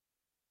start?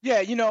 Yeah,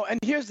 and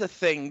here's the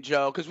thing,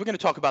 Joe, because we're going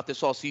to talk about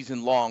this all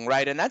season long,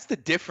 right? And that's the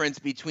difference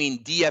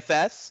between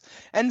DFS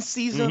and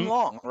season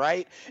long,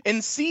 right?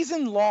 In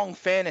season long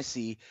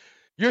fantasy,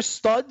 your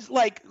studs,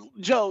 like,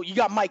 Joe, you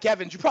got Mike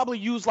Evans. You probably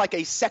use like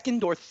a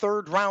 2nd or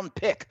 3rd round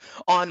pick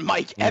on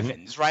Mike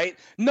Evans, right?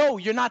 No,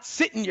 you're not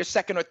sitting your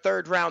 2nd or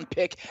 3rd round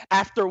pick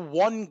after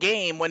one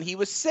game when he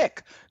was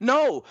sick.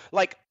 No,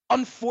 like,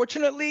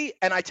 unfortunately,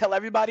 and I tell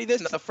everybody this,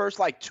 in the first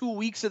 2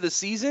 weeks of the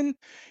season,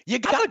 you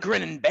got to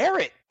grin and bear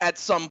it at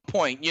some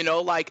point.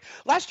 Like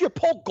last year,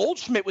 Paul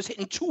Goldschmidt was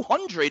hitting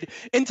 200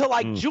 into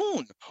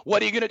June.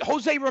 What are you going to,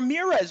 Jose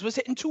Ramirez was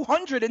hitting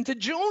 200 into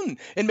June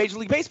in Major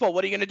League Baseball.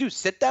 What are you going to do?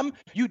 Sit them?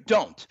 You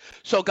don't.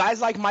 So guys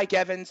like Mike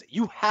Evans,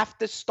 you have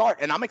to start.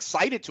 And I'm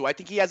excited to. I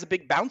think he has a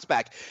big bounce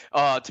back,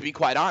 to be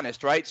quite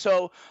honest, right?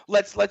 So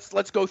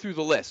let's go through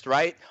the list,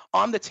 right?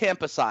 On the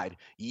Tampa side,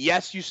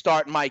 yes, you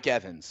start Mike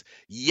Evans.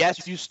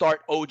 Yes, you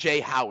start O.J.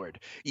 Howard.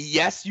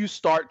 Yes, you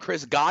start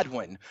Chris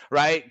Godwin,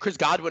 right? Chris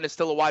Godwin is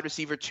still a wide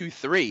receiver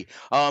 2-3.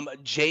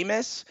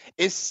 Jameis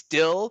is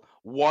still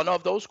one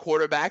of those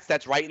quarterbacks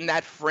that's right in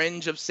that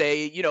fringe of,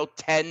 say,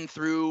 10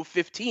 through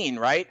 15,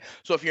 right?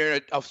 So if you're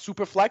in a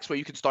super flex where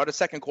you can start a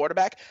second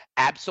quarterback,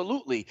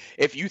 absolutely.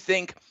 If you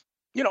think,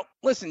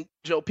 listen,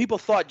 Joe, people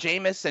thought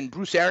Jameis and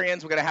Bruce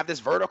Arians were going to have this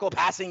vertical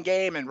passing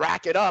game and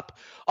rack it up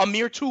a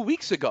mere 2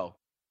 weeks ago.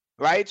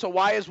 Right. So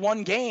why is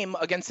one game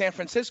against San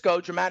Francisco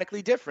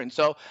dramatically different?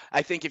 So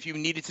I think if you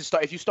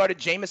started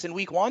Jameis in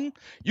week 1,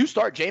 you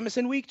start Jameis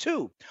in week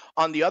 2.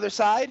 On the other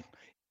side,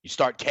 you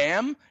start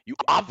Cam. You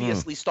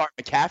obviously start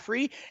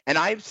McCaffrey. And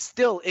I'm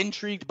still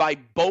intrigued by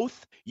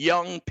both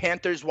young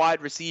Panthers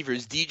wide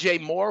receivers,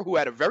 DJ Moore, who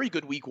had a very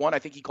good week 1. I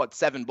think he caught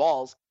 7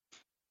 balls.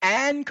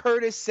 And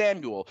Curtis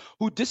Samuel,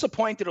 who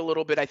disappointed a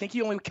little bit. I think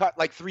he only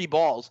caught 3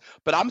 balls,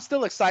 but I'm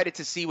still excited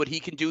to see what he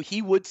can do.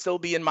 He would still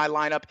be in my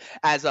lineup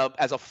as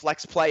a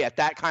flex play at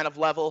that kind of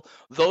level.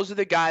 Those are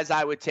the guys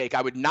I would take.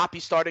 I would not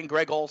be starting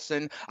Greg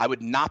Olsen. I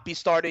would not be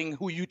starting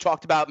who you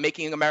talked about,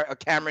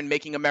 Cameron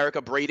making America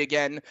great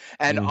again,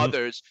 and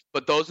others.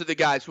 But those are the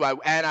guys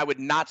I would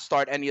not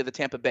start any of the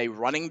Tampa Bay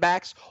running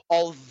backs.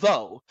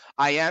 Although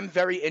I am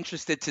very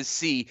interested to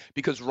see,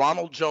 because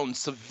Ronald Jones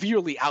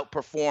severely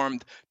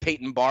outperformed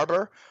Peyton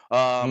Barber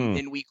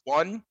in week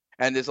 1.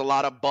 And there's a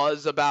lot of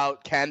buzz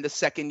about, can the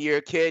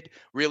second-year kid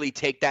really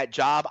take that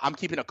job? I'm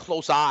keeping a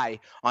close eye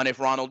on if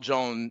Ronald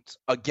Jones,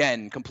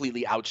 again,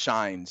 completely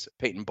outshines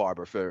Peyton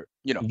Barber for,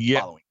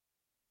 following.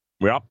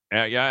 Well,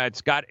 yeah,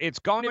 it's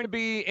going to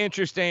be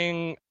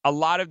interesting, a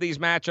lot of these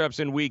matchups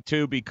in week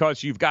 2,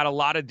 because you've got a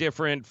lot of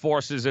different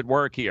forces at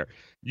work here.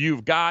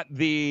 You've got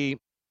the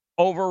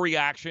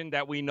overreaction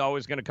that we know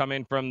is going to come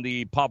in from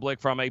the public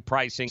from a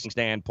pricing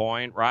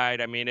standpoint, right?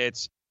 I mean,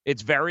 it's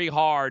very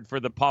hard for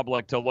the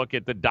public to look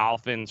at the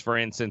Dolphins, for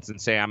instance,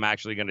 and say, I'm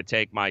actually going to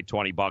take my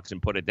 $20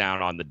 and put it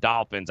down on the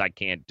Dolphins. I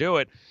can't do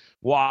it.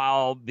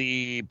 While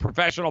the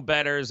professional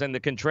bettors and the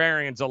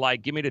contrarians are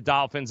like, give me the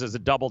Dolphins as a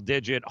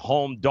double-digit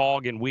home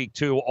dog in week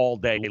 2 all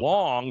day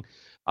long.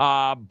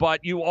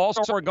 But you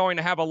also are going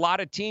to have a lot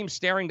of teams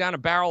staring down a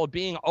barrel of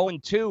being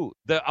 0-2.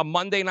 A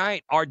Monday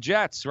night, our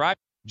Jets, right?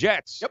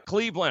 Jets,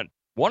 Cleveland.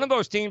 One of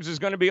those teams is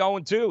going to be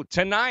 0-2.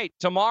 Tonight,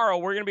 tomorrow,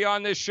 we're going to be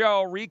on this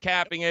show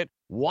recapping it.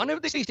 One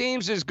of these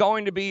teams is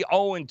going to be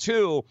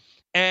 0-2,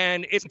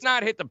 and it's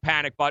not hit the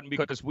panic button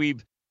because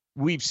we've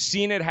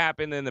seen it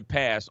happen in the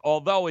past,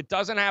 although it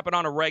doesn't happen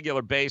on a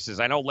regular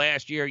basis. I know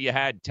last year you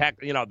had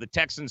the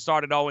Texans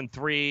started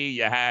 0-3.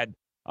 You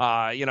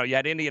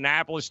had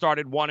Indianapolis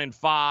started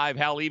 1-5.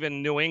 Hell,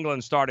 even New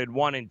England started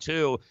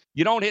 1-2.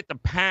 You don't hit the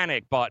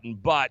panic button,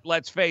 but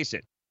let's face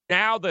it.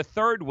 Now the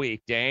third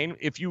week, Dane,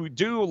 if you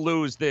do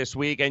lose this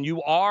week and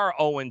you are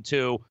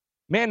 0-2,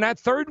 man, that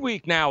third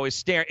week now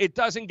is it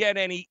doesn't get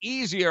any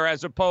easier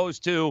as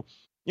opposed to,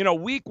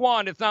 week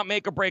 1, it's not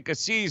make or break a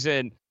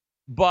season.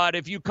 But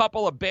if you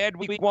couple a bad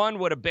week 1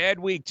 with a bad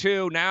week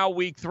 2, now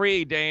week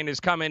 3, Dane,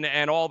 is coming,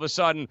 and all of a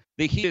sudden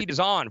the heat is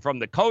on from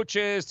the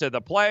coaches to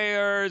the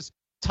players.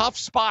 Tough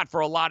spot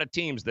for a lot of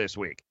teams this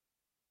week.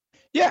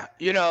 Yeah,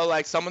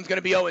 like someone's going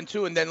to be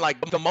 0-2, and then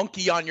like the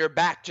monkey on your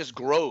back just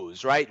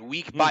grows, right?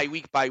 Week by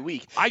week by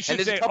week. I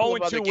should say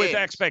 0-2 with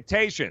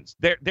expectations.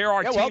 There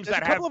are teams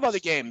that have a couple of other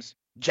games.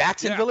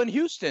 Jacksonville and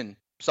Houston.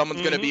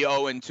 Someone's going to be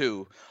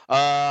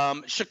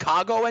 0-2.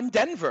 Chicago and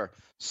Denver.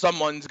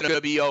 Someone's going to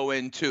be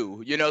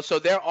 0-2. So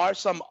there are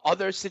some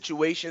other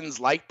situations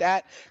like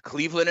that.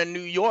 Cleveland and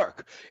New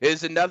York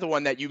is another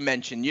one that you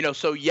mentioned.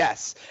 So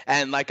yes.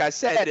 And like I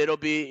said, it'll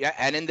be,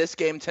 and in this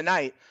game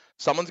tonight,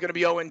 someone's going to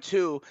be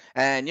 0-2.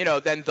 And,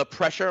 then the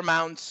pressure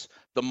mounts.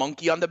 The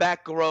monkey on the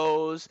back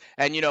grows.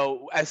 And,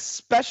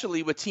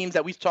 especially with teams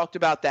that we've talked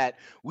about that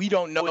we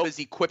don't know is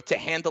equipped to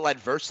handle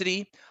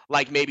adversity,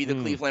 like maybe the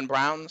Cleveland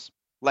Browns,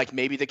 like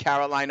maybe the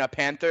Carolina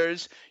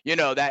Panthers,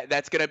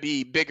 that's going to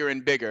be bigger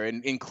and bigger.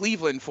 And in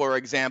Cleveland, for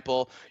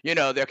example,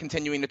 they're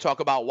continuing to talk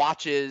about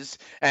watches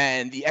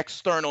and the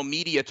external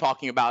media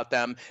talking about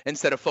them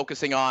instead of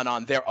focusing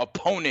on their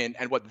opponent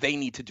and what they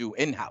need to do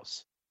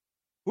in-house.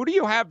 Who do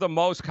you have the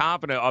most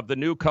confident of the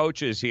new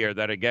coaches here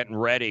that are getting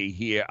ready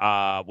here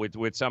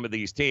with some of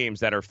these teams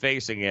that are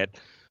facing it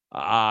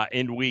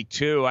in week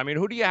 2? I mean,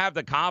 who do you have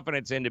the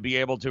confidence in to be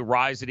able to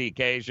rise to the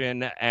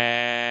occasion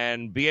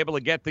and be able to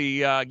get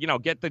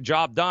the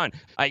job done?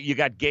 You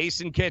got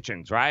Gase and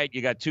Kitchens, right?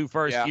 You got 2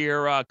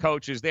 first-year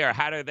coaches there.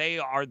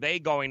 Are they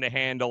going to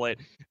handle it?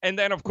 And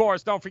then, of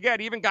course, don't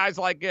forget, even guys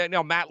like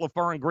Matt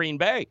LaFleur in Green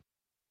Bay.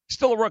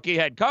 Still a rookie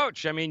head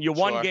coach. I mean, you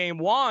won game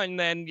 1,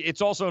 then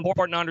it's also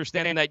important to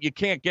understand that you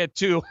can't get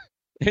to,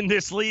 in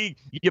this league,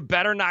 you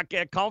better not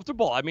get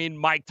comfortable. I mean,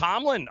 Mike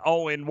Tomlin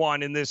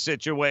 0-1 in this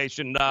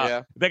situation.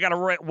 They got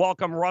to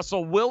welcome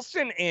Russell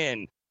Wilson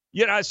in.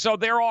 So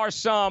there are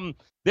some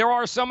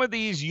of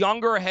these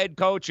younger head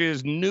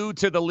coaches new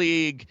to the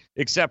league,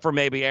 except for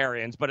maybe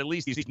Arians, but at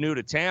least he's new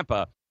to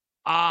Tampa.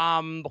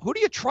 Who do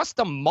you trust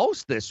the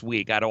most this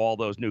week out of all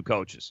those new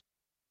coaches?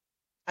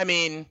 I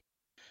mean,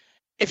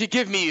 if you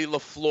give me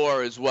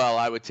LaFleur as well,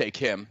 I would take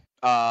him.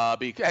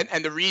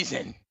 And the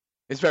reason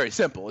is very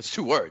simple. It's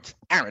 2 words: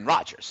 Aaron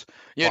Rodgers.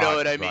 You know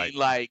what I mean? Right.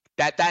 Like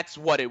that's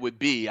what it would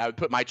be. I would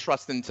put my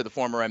trust into the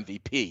former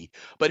MVP.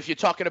 But if you're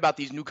talking about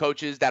these new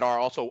coaches that are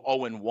also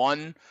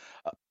 0-1,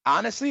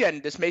 honestly,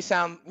 and this may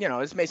sound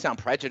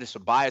prejudiced or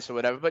biased or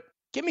whatever, but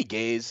give me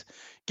Gaze.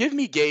 Give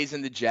me Gaze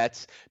and the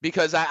Jets,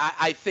 because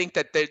I think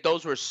that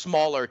those were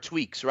smaller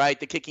tweaks, right?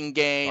 The kicking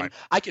game. Right.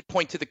 I could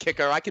point to the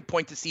kicker. I could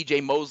point to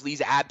C.J.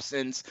 Mosley's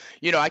absence.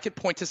 I could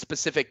point to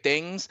specific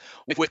things.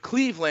 With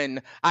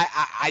Cleveland,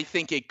 I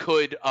think it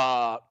could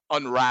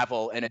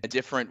unravel in a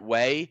different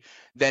way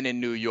than in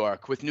New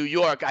York. With New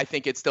York, I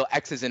think it's still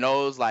X's and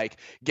O's, like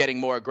getting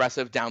more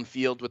aggressive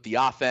downfield with the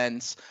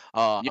offense.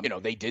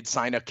 They did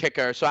sign a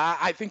kicker. So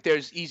I think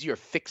there's easier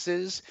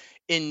fixes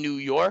in New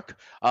York.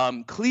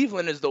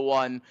 Cleveland is the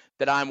one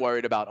that I'm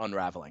worried about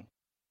unraveling.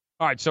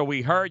 All right, so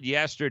we heard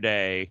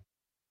yesterday,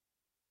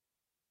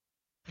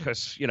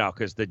 because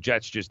the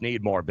Jets just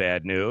need more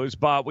bad news,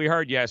 but we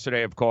heard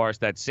yesterday, of course,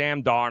 that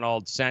Sam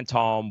Darnold sent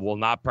home, will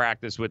not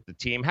practice with the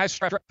team, has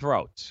strep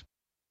throat.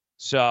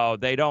 So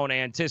they don't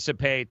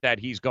anticipate that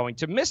he's going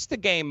to miss the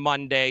game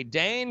Monday,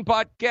 Dane,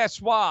 but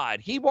guess what?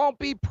 He won't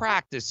be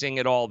practicing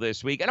at all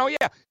this week. And, oh,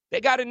 yeah,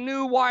 they got a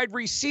new wide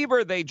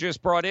receiver they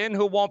just brought in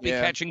who won't be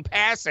catching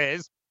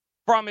passes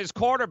from his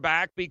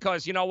quarterback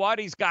because, you know what,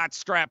 he's got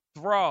strep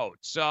throat.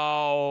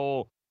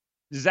 So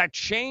does that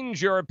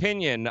change your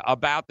opinion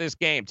about this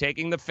game,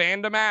 taking the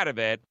fandom out of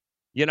it?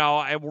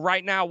 And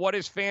right now, what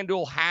does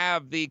FanDuel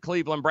have the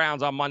Cleveland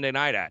Browns on Monday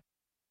night at?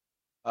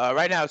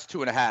 Right now it's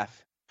 2.5.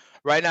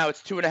 Right now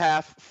it's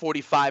 2.5,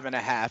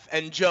 45.5.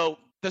 And Joe,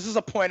 this is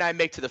a point I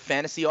make to the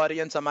fantasy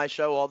audience on my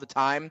show all the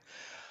time.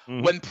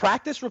 Mm-hmm. When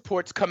practice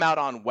reports come out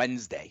on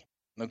Wednesday,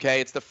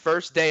 okay, it's the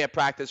first day of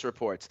practice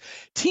reports,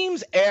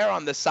 teams err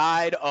on the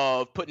side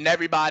of putting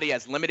everybody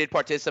as limited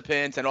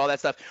participants and all that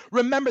stuff.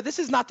 Remember, this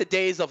is not the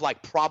days of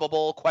like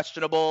probable,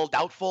 questionable,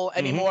 doubtful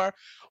anymore.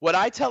 Mm-hmm. What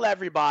I tell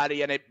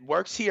everybody, and it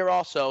works here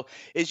also,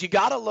 is you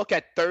got to look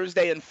at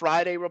Thursday and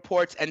Friday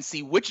reports and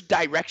see which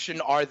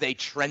direction are they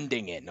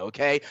trending in,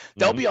 okay? Mm-hmm.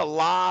 There'll be a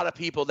lot of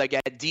people that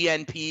get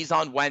DNPs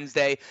on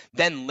Wednesday,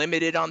 then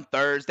limited on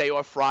Thursday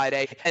or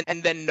Friday,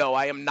 and then no,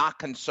 I am not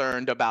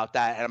concerned about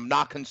that, and I'm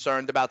not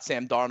concerned about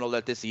Sam Darnold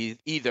at this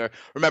either.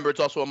 Remember, it's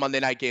also a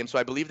Monday night game, so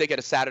I believe they get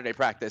a Saturday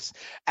practice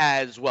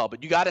as well.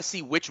 But you got to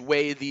see which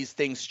way these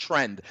things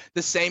trend.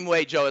 The same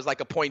way, Joe, is like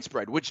a point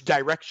spread. Which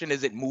direction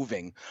is it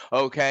moving,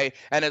 okay?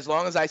 And as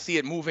long as I see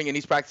it moving and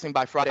he's practicing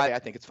by Friday, I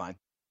think it's fine.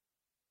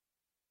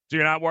 So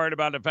you're not worried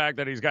about the fact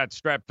that he's got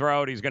strep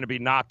throat, he's going to be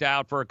knocked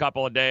out for a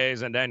couple of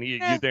days, and then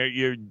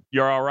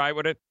you're all right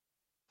with it?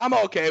 I'm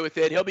okay with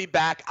it. He'll be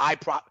back.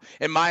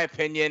 In my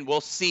opinion,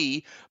 we'll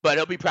see, but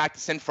he'll be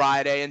practicing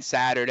Friday and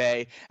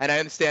Saturday. And I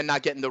understand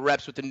not getting the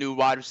reps with the new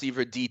wide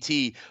receiver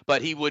DT,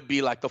 but he would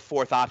be like the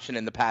fourth option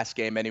in the pass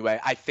game anyway.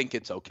 I think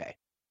it's okay.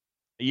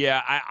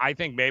 Yeah, I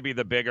think maybe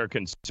the bigger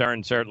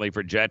concern, certainly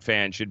for Jet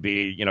fans, should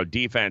be,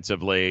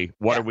 defensively,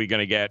 what are we going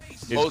to get?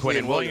 Is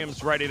Quinn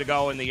Williams ready to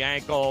go in the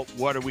ankle?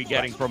 What are we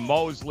getting from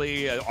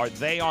Mosley? Are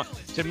they on?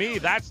 To me,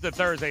 that's the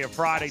Thursday or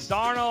Friday.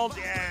 Darnold,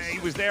 he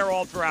was there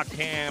all throughout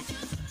camp.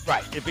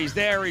 Right. If he's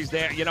there, he's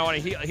there. And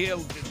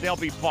they'll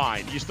be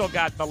fine. You still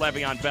got the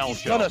Le'Veon Bell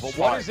show. But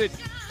what is it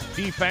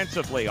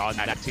defensively on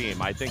that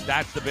team? I think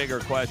that's the bigger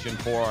question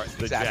for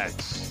the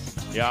Jets.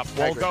 Yep,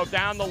 we'll go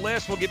down the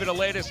list. We'll give you the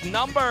latest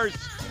numbers.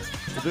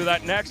 We'll do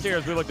that next year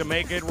as we look to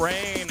make it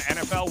rain.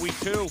 NFL Week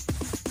 2.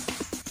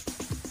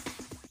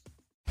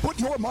 Put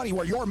your money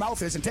where your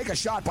mouth is and take a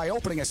shot by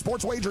opening a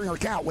sports wagering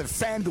account with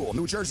FanDuel,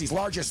 New Jersey's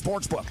largest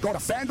sportsbook. Go to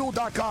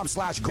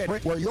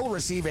FanDuel.com/grid where you'll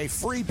receive a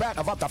free bet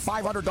of up to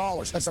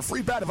 $500. That's a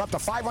free bet of up to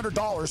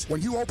 $500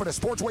 when you open a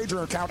sports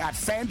wagering account at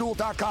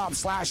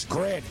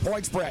FanDuel.com/grid.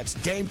 Point spreads,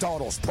 game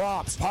totals,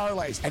 props,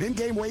 parlays, and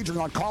in-game wagering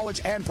on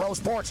college and pro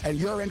sports, and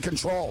you're in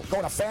control.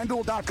 Go to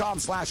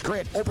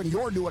FanDuel.com/grid. Open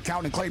your new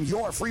account and claim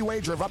your free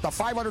wager of up to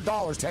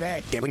 $500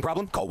 today. Gambling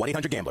problem? Call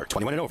 1-800-GAMBLER.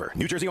 21 and over.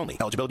 New Jersey only.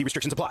 Eligibility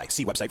restrictions apply.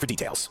 See website for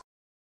details.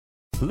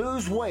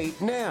 Lose weight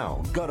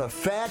now. Go to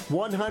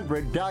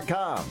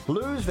fat100.com.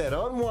 Lose that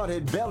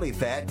unwanted belly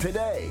fat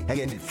today and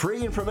get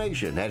free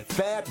information at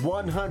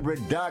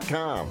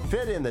fat100.com.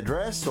 Fit in the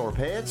dress or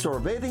pants or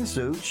bathing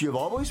suits you've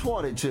always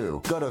wanted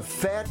to. Go to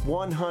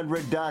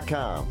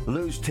fat100.com.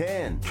 Lose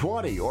 10,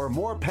 20, or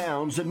more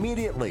pounds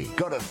immediately.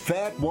 Go to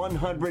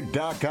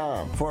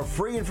fat100.com. For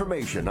free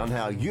information on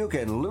how you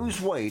can lose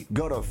weight,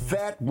 go to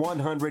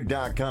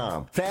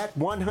fat100.com.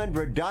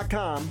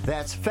 Fat100.com.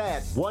 That's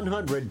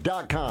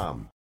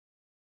fat100.com.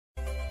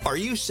 Are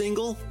you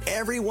single?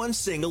 Everyone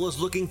single is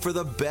looking for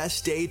the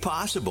best date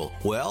possible.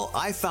 Well,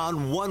 I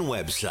found one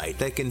website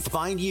that can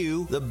find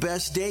you the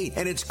best date,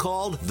 and it's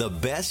called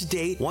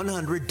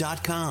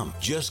thebestdate100.com.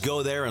 Just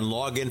go there and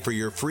log in for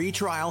your free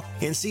trial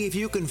and see if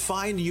you can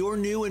find your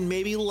new and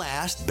maybe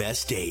last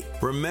best date.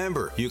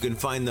 Remember, you can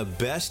find the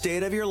best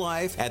date of your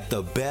life at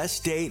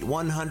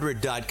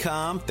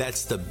thebestdate100.com.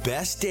 That's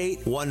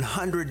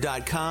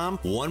thebestdate100.com.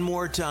 One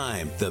more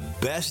time,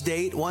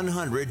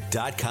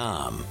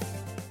 thebestdate100.com.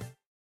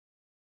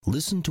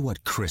 Listen to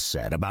what Chris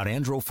said about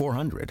Andro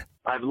 400.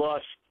 I've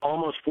lost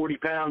almost 40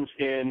 pounds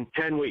in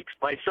 10 weeks.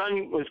 My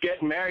son was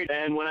getting married,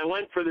 and when I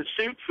went for the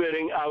suit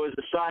fitting, I was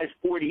a size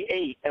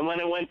 48. And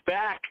when I went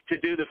back to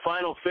do the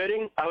final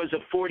fitting, I was a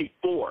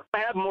 44. I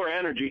have more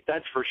energy,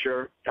 that's for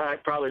sure. I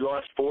probably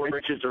lost 4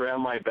 inches around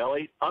my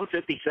belly. I'm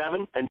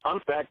 57, and I'm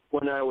back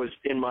when I was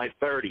in my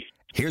 30s.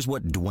 Here's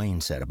what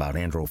Dwayne said about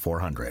Andro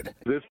 400.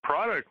 This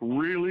product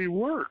really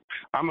works.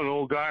 I'm an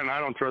old guy, and I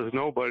don't trust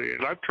nobody.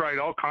 And I've tried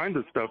all kinds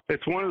of stuff.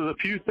 It's one of the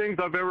few things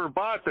I've ever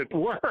bought that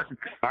works.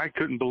 I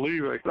couldn't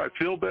believe it. I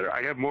feel better.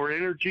 I have more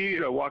energy.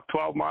 I walk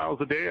 12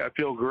 miles a day. I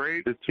feel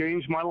great. It's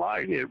changed my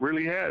life. It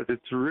really has.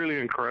 It's really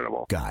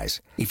incredible. Guys,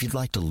 if you'd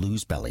like to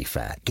lose belly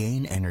fat,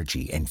 gain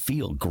energy, and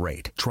feel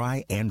great,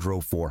 try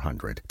Andro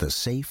 400, the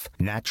safe,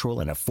 natural,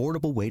 and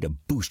affordable way to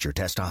boost your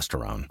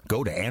testosterone.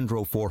 Go to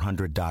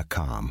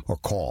andro400.com or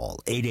call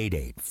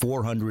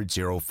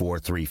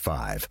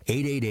 888-400-0435.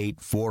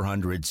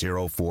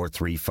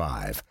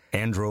 888-400-0435.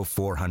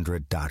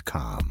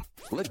 Andro400.com.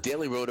 Let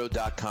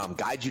DailyRoto.com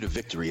guide you to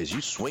victory as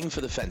you swing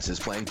for the fences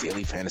playing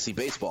daily fantasy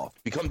baseball.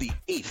 Become the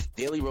 8th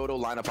Daily Roto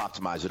lineup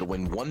optimizer to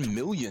win $1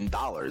 million in a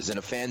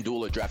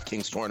FanDuel or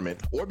DraftKings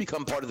tournament, or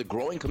become part of the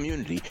growing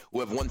community who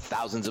have won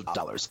thousands of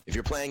dollars. If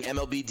you're playing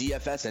MLB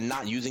DFS and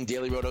not using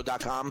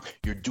DailyRoto.com,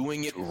 you're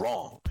doing it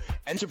wrong.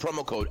 Enter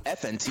promo code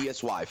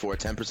FNTSY for a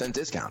 10%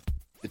 discount.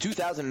 The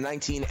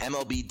 2019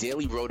 MLB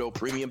Daily Roto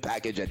Premium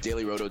Package at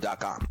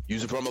DailyRoto.com.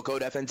 Use the promo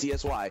code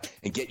FNTSY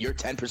and get your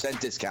 10%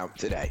 discount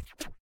today.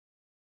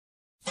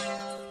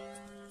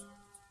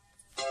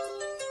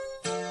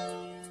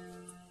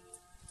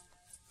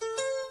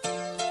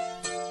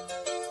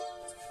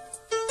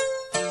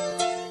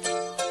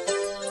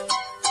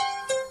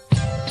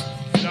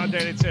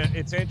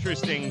 it's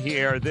interesting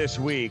here this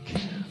week,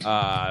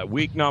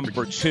 week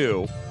number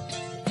 2,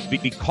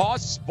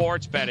 because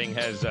sports betting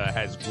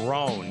has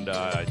grown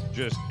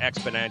just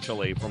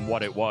exponentially from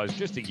what it was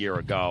just a year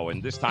ago,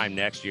 and this time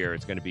next year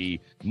it's going to be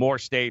more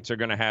states are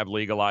going to have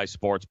legalized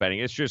sports betting.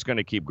 It's just going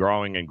to keep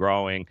growing and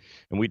growing.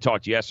 And we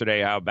talked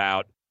yesterday how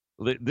about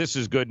this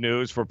is good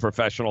news for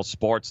professional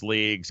sports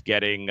leagues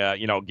getting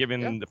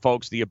giving the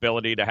folks the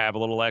ability to have a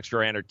little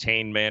extra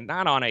entertainment,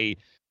 not on a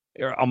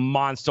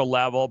monster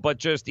level, but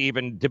just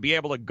even to be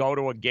able to go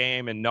to a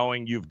game and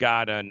knowing you've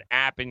got an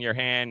app in your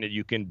hand and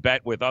you can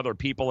bet with other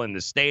people in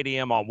the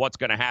stadium on what's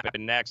going to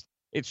happen next.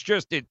 It's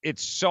just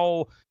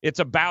it's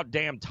about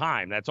damn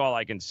time. That's all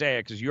I can say,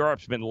 because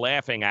Europe's been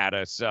laughing at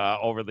us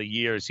over the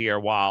years here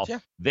while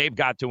they've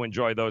got to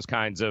enjoy those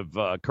kinds of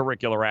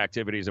curricular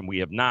activities and we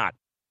have not.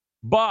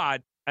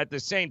 But at the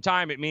same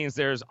time, it means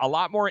there's a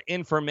lot more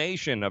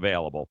information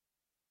available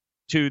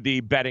to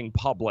the betting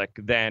public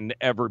than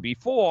ever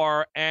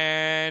before.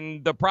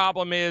 And the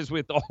problem is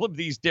with all of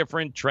these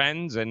different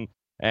trends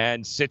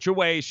and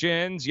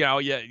situations,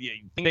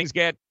 things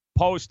get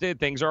posted,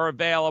 things are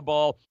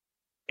available.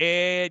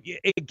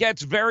 It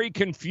gets very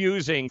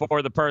confusing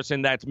for the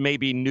person that's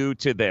maybe new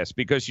to this,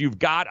 because you've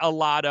got a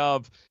lot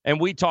of, and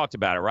we talked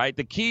about it, right?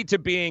 The key to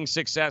being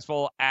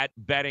successful at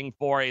betting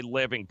for a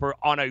living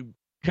on a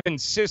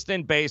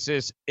consistent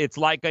basis, it's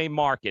like a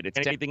market.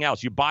 It's anything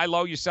else. You buy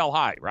low, you sell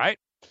high, right?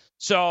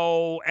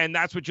 So, and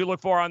that's what you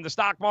look for on the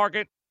stock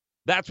market.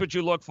 That's what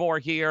you look for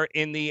here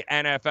in the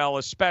NFL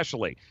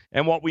especially.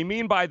 And what we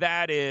mean by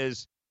that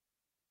is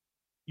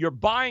you're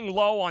buying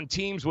low on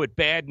teams with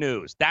bad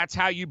news. That's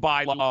how you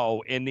buy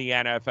low in the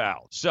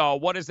NFL. So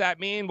what does that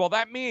mean? Well,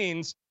 that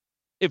means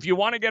if you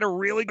want to get a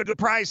really good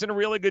price and a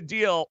really good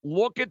deal,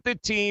 look at the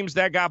teams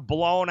that got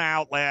blown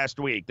out last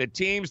week, the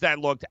teams that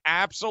looked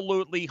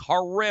absolutely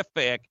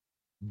horrific.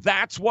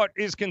 That's what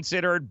is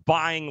considered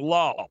buying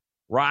low.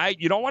 Right?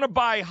 You don't want to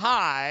buy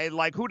high.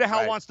 Like, who the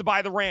hell wants to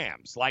buy the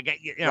Rams? Like,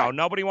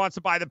 nobody wants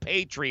to buy the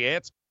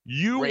Patriots.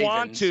 You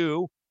want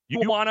to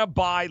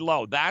buy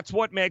low. That's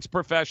what makes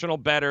professional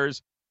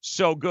bettors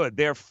so good.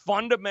 Their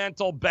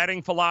fundamental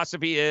betting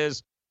philosophy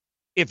is,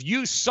 if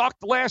you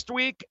sucked last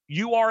week,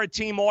 you are a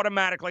team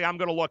automatically I'm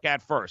going to look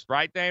at first,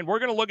 right, Dan? We're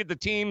going to look at the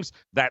teams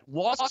that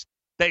lost.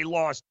 They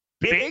lost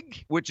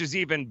big, which is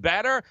even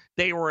better.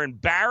 They were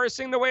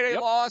embarrassing the way they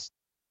lost.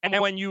 And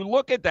when you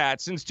look at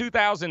that, since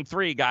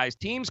 2003, guys,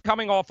 teams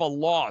coming off a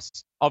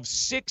loss of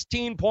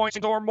 16 points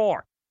or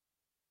more,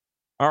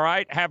 all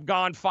right, have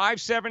gone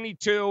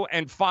 572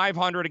 and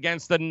 500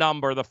 against the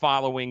number the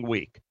following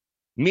week,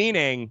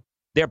 meaning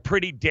they're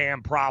pretty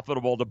damn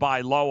profitable to buy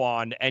low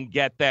on and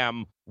get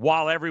them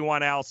while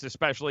everyone else,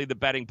 especially the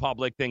betting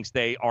public, thinks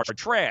they are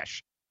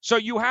trash. So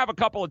you have a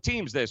couple of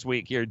teams this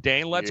week here,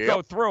 Dane. Let's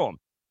go through them.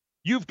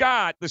 You've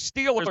got the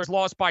Steelers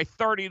lost by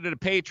 30 to the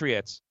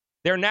Patriots.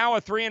 They're now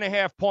a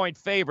 3.5-point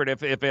favorite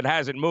if it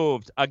hasn't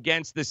moved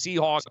against the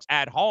Seahawks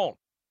at home.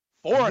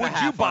 4.5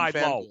 Would you buy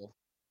low?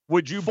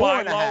 Would you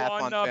buy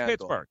low on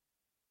Pittsburgh?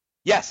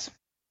 Yes.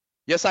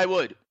 Yes, I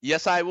would.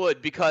 Yes, I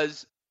would,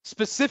 because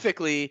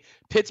specifically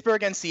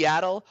Pittsburgh and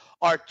Seattle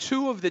are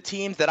two of the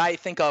teams that I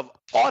think of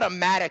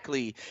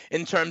automatically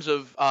in terms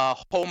of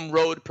home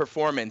road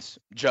performance,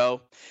 Joe.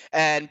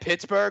 And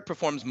Pittsburgh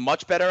performs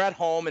much better at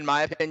home, in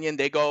my opinion.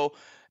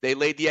 They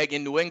laid the egg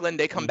in New England.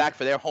 They come back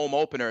for their home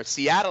opener.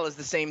 Seattle is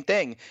the same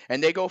thing,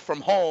 and they go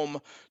from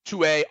home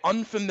to a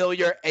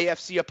unfamiliar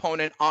AFC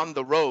opponent on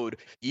the road.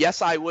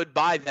 Yes, I would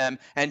buy them.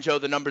 And, Joe,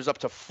 the number's up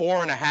to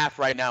 4.5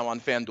 right now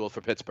on FanDuel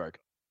for Pittsburgh.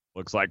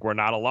 Looks like we're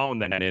not alone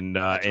then in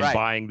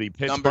buying the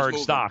Pittsburgh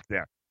stock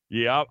there.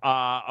 Yeah.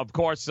 Of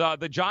course,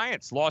 the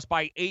Giants lost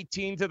by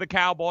 18 to the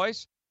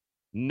Cowboys.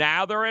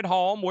 Now they're at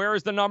home. Where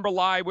is the number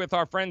lie with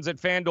our friends at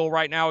FanDuel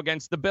right now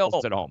against the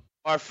Bills at home?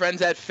 Our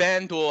friends at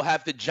FanDuel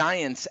have the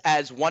Giants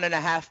as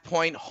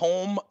 1.5-point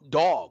home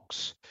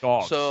dogs.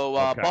 So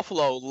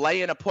Buffalo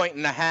laying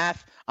 1.5.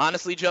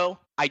 Honestly, Joe,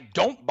 I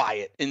don't buy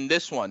it in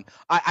this one.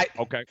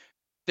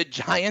 The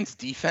Giants'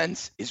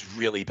 defense is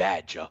really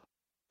bad, Joe.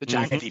 The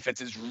Giants'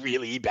 defense is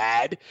really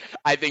bad.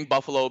 I think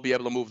Buffalo will be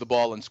able to move the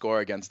ball and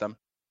score against them.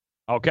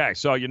 Okay,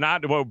 so you're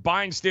not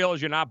buying Steelers.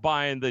 You're not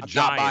buying the Giants.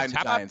 Not buying the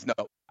Giants,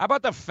 no. How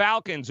about the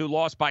Falcons, who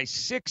lost by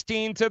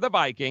 16 to the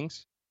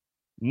Vikings?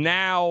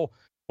 Now,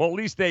 well, at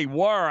least they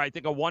were, I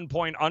think, a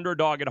 1-point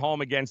underdog at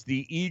home against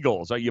the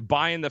Eagles. Are you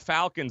buying the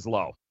Falcons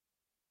low?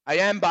 I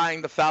am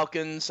buying the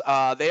Falcons.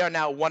 They are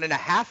now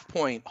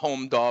 1.5-point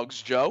home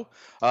dogs, Joe.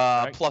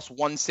 Plus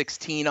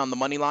 116 on the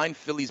money line.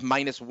 Phillies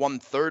minus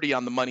 130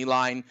 on the money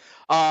line.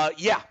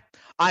 Yeah,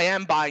 I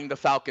am buying the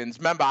Falcons.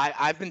 Remember,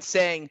 I've been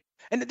saying,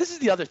 and this is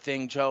the other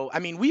thing, Joe. I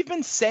mean, we've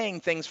been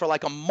saying things for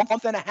like a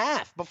month and a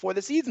half before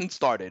the season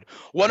started.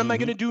 What am I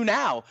going to do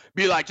now?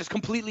 Be like, just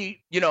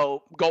completely,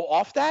 go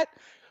off that?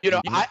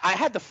 I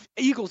had the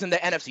Eagles in the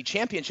NFC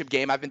Championship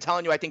game. I've been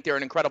telling you I think they're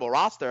an incredible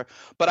roster,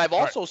 but I've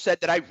also said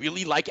that I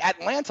really like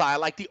Atlanta. I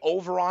like the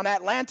over on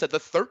Atlanta, the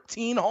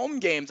 13 home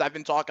games I've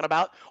been talking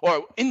about,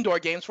 or indoor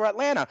games for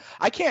Atlanta.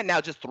 I can't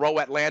now just throw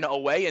Atlanta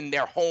away in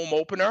their home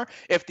opener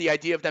if the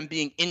idea of them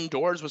being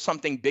indoors was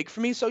something big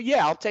for me. So,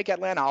 yeah, I'll take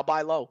Atlanta. I'll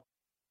buy low.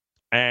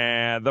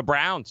 And the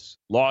Browns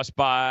lost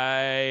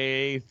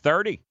by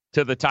 30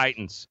 to the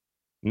Titans.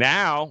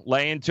 Now,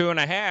 laying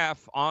 2.5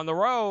 on the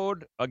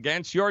road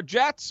against your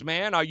Jets,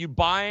 man. Are you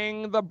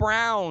buying the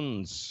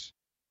Browns?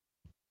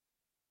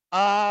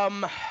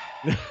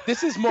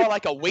 This is more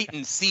like a wait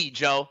and see,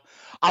 Joe.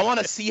 I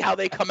want to see how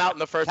they come out in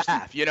the first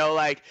half.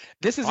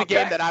 This is a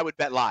game that I would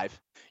bet live.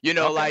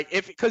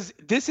 Because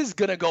this is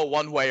going to go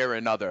one way or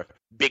another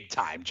big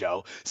time,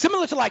 Joe.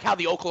 Similar to like how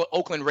the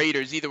Oakland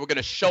Raiders either were going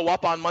to show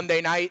up on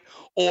Monday night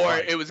or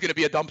it was going to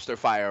be a dumpster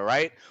fire,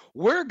 right?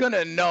 We're going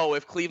to know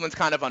if Cleveland's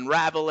kind of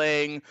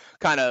unraveling,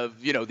 kind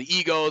of, the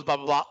egos, blah,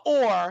 blah, blah.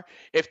 Or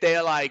if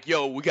they're like,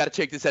 yo, we got to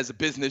take this as a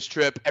business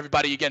trip.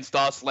 Everybody against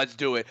us. Let's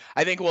do it.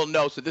 I think we'll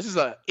know. So this is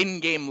a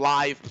in-game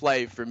live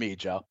play for me,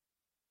 Joe.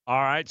 All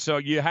right, so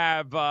you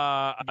have,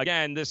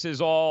 again, this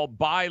is all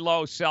buy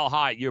low, sell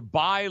high. You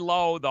buy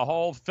low, the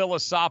whole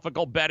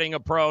philosophical betting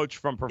approach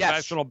from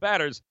professional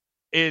bettors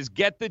is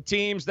get the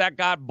teams that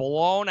got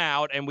blown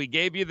out, and we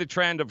gave you the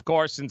trend, of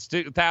course, since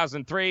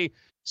 2003.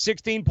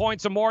 16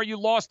 points or more you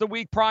lost the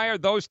week prior.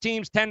 Those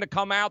teams tend to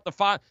come out.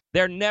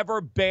 They're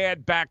never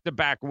bad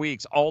back-to-back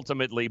weeks,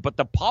 ultimately, but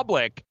the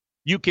public –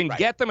 you can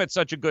get them at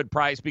such a good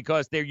price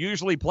because they're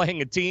usually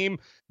playing a team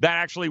that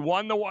actually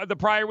won the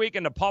prior week,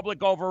 and the public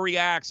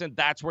overreacts, and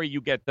that's where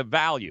you get the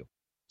value.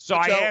 So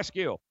I ask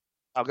you,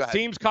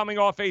 teams coming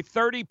off a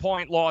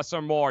 30-point loss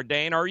or more,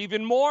 Dane, are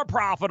even more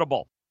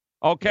profitable,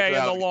 in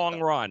the long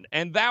run.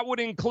 And that would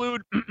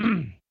include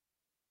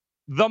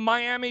the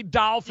Miami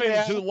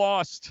Dolphins, who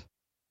lost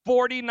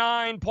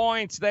 49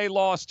 points. They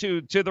lost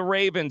to the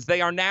Ravens.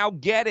 They are now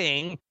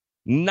getting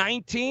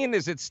 19.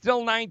 Is it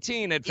still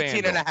 19 at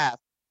FanDuel?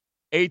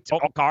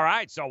 18.5. All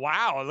right. So,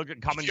 wow, look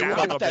at coming down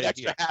a little bit.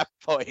 Extra half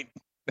point.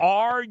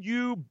 Are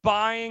you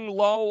buying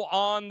low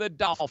on the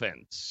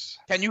Dolphins?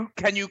 Can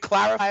you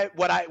clarify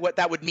what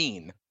that would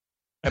mean?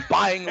 And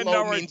buying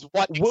low means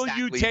what exactly, will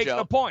you take Joe?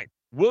 The point?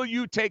 Will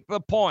you take the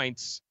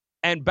points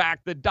and back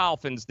the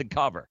Dolphins to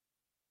cover?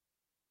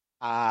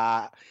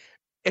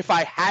 If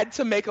I had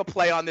to make a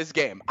play on this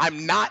game,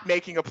 I'm not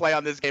making a play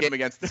on this game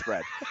against the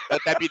spread.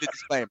 That'd be the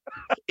disclaimer.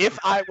 If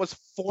I was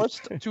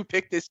forced to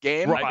pick this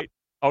game, right.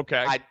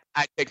 Okay.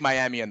 I'd take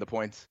Miami and the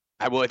points.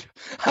 I would.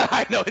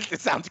 I know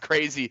it sounds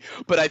crazy,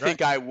 but I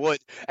think I would.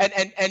 And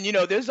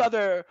there's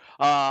another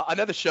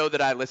show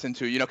that I listen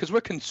to, because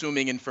we're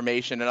consuming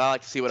information and I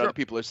like to see what other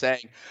people are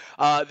saying.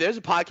 There's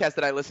a podcast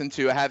that I listen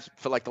to, I have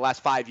for like the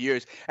last 5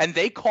 years, and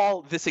they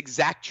call this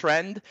exact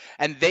trend,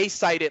 and they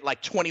cite it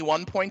like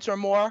 21 points or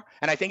more,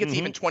 and I think it's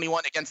even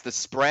 21 against the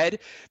spread.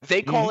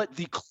 They call it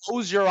the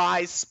close your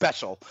eyes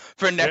special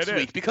for next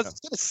week because it's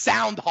going to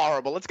sound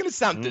horrible. It's going to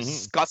sound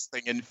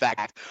disgusting, in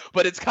fact,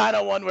 but it's kind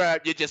of one where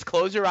you just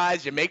close your eyes,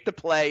 you make the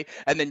play,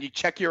 and then you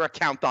check your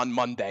account on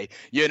Monday,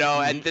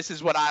 and this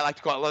is what I like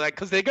to call it,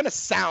 because they're going to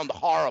sound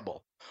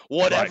horrible,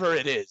 whatever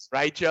it is,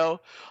 right,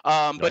 Joe?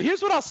 But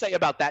here's what I'll say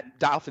about that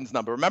Dolphins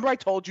number. Remember I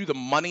told you the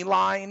money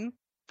line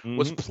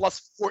was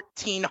plus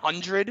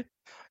 1,400,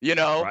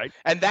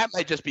 and that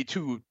might just be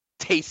too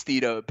tasty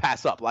to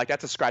pass up. Like,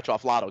 that's a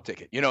scratch-off lotto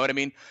ticket, you know what I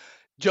mean?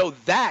 Joe,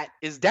 that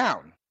is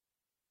down.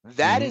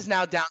 That is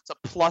now down to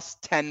plus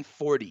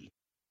 1,040,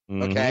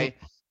 okay?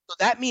 So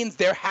that means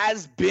there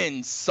has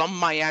been some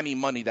Miami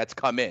money that's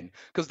come in,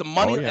 because the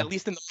money, at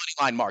least in the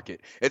money line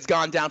market, it's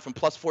gone down from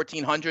plus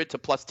 1,400 to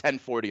plus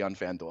 1,040 on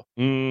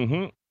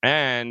FanDuel.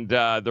 And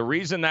the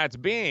reason that's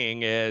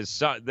being is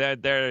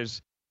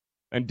that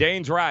and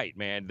Dane's right,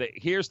 man.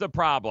 Here's the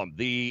problem.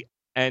 The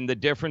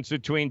difference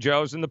between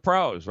Joe's and the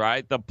pros,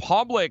 right? The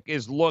public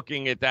is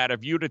looking at that.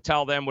 If you to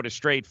tell them with a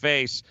straight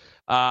face,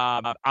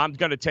 I'm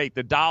going to take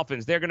the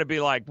Dolphins, they're going to be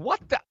like,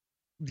 what the?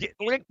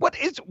 Like, what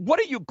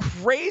are you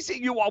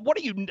crazy? What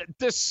are you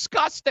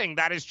disgusting?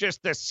 That is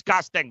just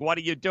disgusting. What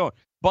are you doing?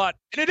 But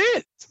it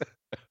is.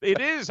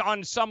 It is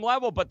on some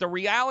level. But the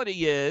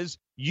reality is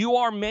you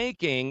are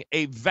making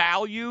a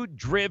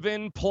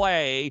value-driven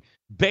play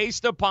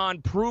based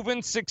upon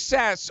proven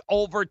success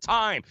over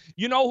time.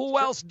 You know who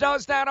else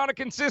does that on a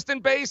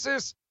consistent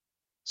basis?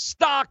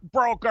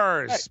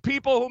 Stockbrokers,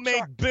 people who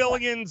make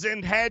billions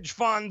in hedge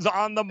funds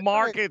on the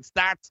markets.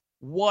 That's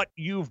what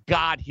you've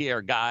got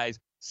here, guys.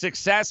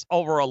 Success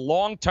over a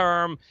long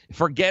term.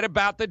 Forget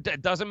about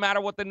it doesn't matter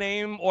what the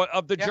name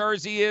of the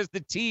jersey is, the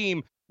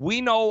team.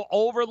 We know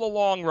over the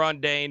long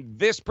run, Dane,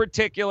 this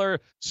particular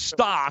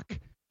stock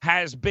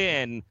has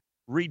been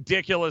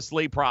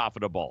ridiculously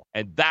profitable.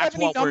 And that's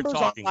what we're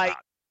talking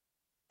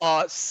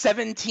about.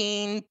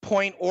 17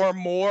 point or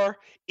more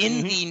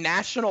in the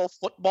National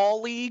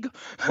Football League.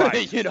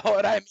 Right. You know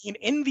what I mean?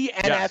 In the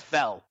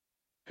NFL.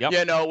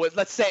 Yep.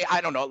 Let's say,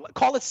 I don't know,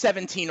 call it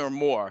 17 or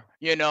more.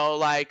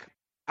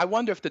 I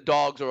wonder if the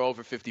dogs are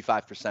over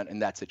 55% in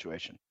that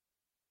situation.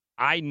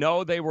 I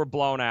know they were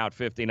blown out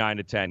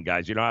 59-10,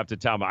 guys. You don't have to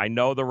tell me. I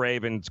know the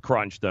Ravens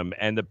crunched them,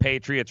 and the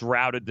Patriots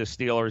routed the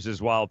Steelers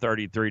as well,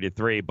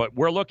 33-3. But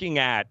we're looking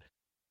at,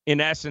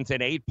 in essence, an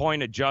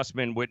 8-point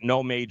adjustment with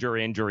no major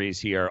injuries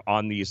here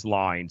on these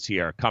lines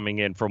here coming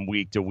in from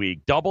week to week.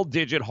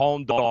 Double-digit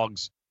home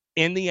dogs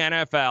in the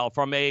NFL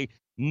from a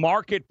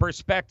market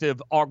perspective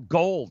are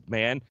gold,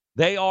 man.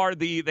 They are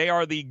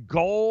the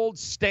gold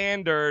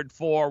standard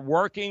for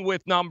working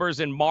with numbers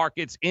and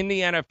markets in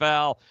the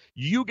NFL.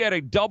 You get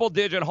a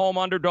double-digit home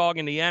underdog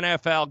in the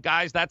NFL,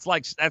 guys. That's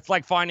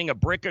like finding a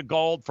brick of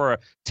gold for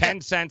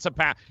 10 cents a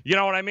pound. You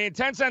know what I mean?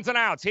 10 cents an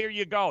ounce. Here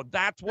you go.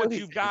 That's what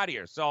you've got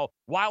here. So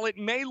while it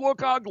may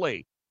look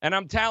ugly, and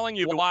I'm telling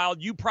you, while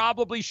you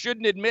probably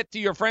shouldn't admit to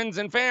your friends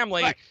and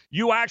family,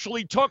 you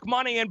actually took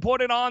money and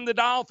put it on the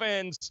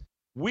Dolphins.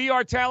 We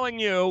are telling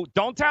you,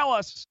 don't tell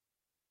us.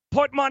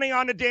 Put money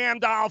on the damn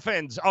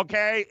Dolphins,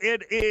 okay?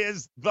 It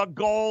is the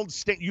gold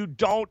standard. You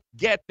don't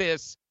get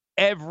this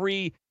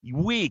every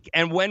week.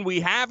 And when we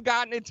have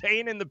gotten it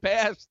in the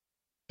past,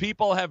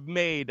 people have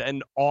made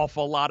an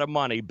awful lot of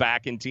money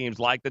back in teams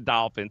like the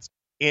Dolphins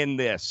in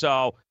this.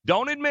 So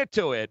don't admit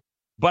to it,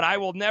 but I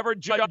will never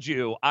judge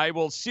you. I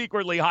will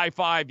secretly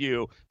high-five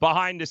you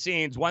behind the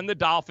scenes when the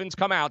Dolphins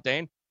come out,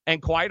 Dane.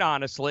 And quite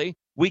honestly,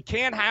 we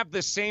can't have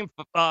the same,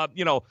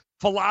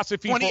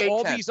 philosophy for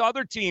all these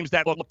other teams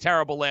that looked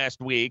terrible last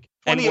week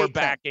and we're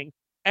backing,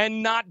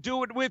 and not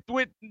do it with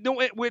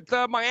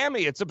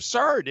Miami. It's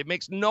absurd. It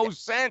makes no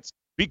sense,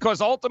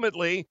 because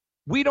ultimately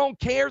we don't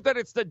care that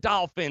it's the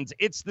Dolphins.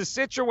 It's the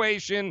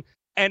situation,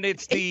 and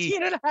it's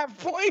 18.5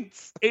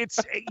 points. It's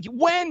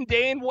when,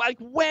 Dane? Like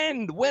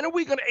when? When are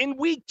we going to, in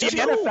week 2? The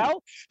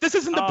NFL? This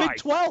isn't the Big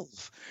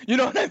 12. You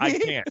know what I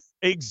mean? I can't.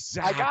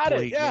 Exactly, I got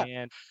it, yeah.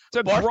 Man. It's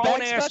a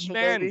grown-ass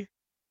man.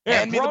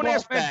 Yeah,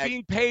 grown-ass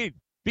man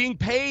being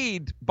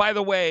paid, by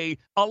the way,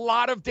 a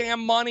lot of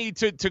damn money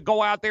to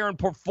go out there and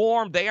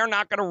perform. They are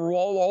not going to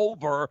roll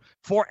over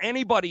for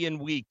anybody in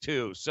week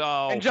 2. So,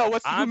 and Joe,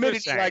 what's the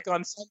humidity like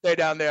on Sunday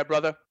down there,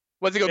 brother?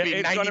 What's it going to be?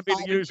 It's going to be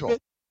the usual.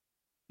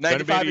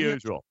 95 going to be the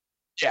usual.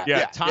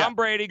 Yeah. Tom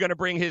Brady going to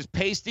bring his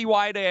pasty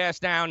white ass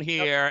down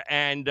here,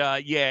 and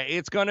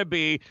it's going to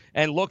be,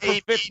 and look for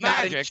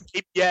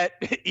Fitzmagic.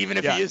 Yet, even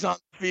if he is on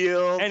the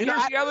field. And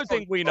here's the other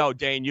thing we know,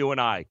 Dane, you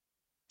and I.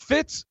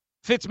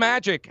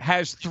 Fitzmagic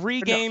has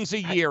 3 games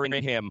a year in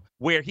him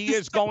where he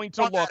is going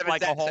to look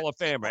like a Hall of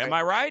Famer. Am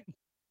I right?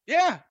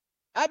 Yeah,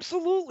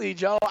 absolutely,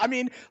 Joe. I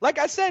mean, like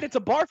I said, it's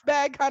a barf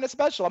bag kind of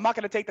special. I'm not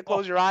going to take the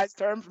close your eyes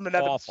term from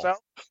another show,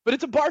 but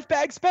it's a barf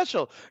bag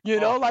special. You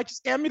know, like,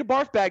 just hand me the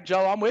barf bag,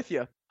 Joe. I'm with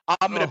you.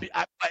 I'm going to be.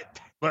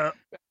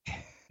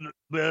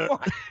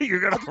 You're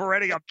going to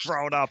already. I'm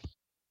thrown up.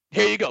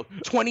 Here you go.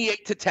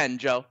 28-10,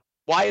 Joe.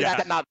 Why is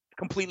that not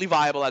completely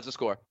viable as a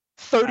score?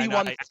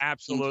 31. I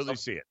absolutely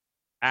see it.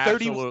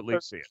 Absolutely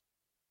see it.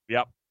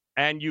 Yep.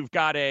 And you've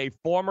got a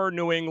former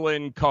New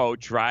England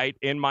coach, right,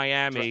 in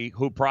Miami,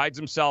 who prides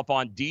himself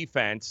on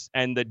defense.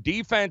 And the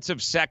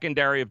defensive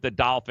secondary of the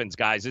Dolphins,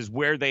 guys, is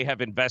where they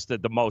have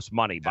invested the most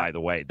money, by the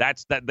way.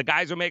 That's the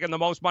guys who are making the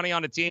most money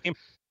on the team.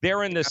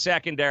 They're in the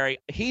secondary.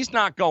 He's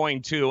not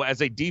going to,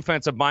 as a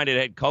defensive-minded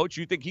head coach,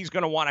 you think he's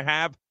going to want to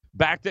have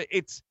back to –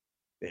 it's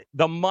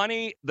the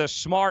money, the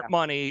smart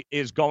money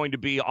is going to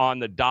be on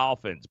the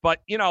Dolphins. But,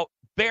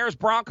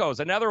 Bears-Broncos,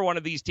 another one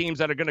of these teams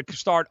that are going to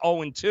start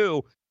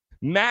 0-2.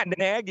 Matt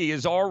Nagy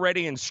is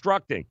already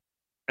instructing,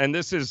 and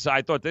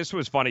I thought this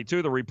was funny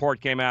too. The report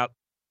came out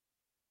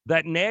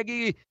that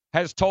Nagy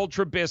has told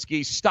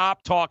Trubisky,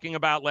 stop talking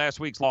about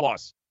last week's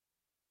loss.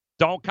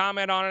 Don't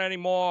comment on it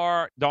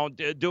anymore. Don't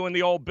doing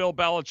the old Bill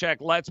Belichick,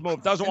 let's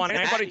move. Doesn't want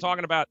anybody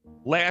talking about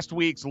last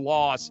week's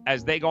loss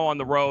as they go on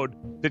the road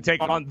to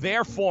take on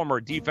their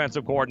former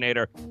defensive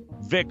coordinator,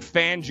 Vic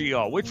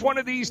Fangio. Which one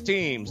of these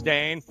teams,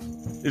 Dane,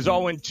 is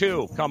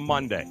 0-2 come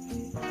Monday?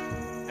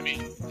 I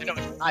mean, I know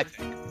what I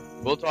think.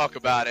 We'll talk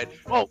about it.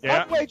 Oh,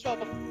 by the way, Joe,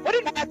 what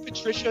did Matt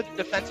Patricia,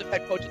 the defensive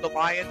head coach of the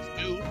Lions,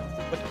 do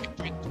when the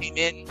Patriots came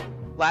in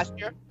last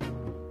year?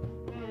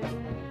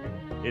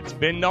 It's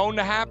been known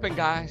to happen,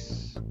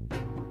 guys.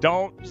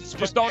 Don't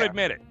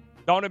admit it.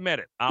 Don't admit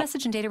it.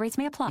 Message and data rates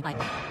may apply.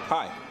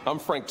 Hi, I'm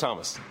Frank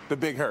Thomas, the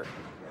Big Hurt.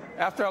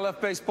 After I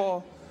left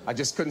baseball, I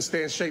just couldn't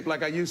stay in shape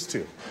like I used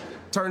to.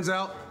 Turns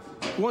out,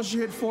 once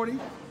you hit 40,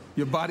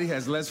 your body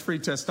has less free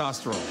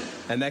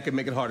testosterone, and that can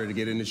make it harder to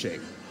get into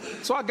shape.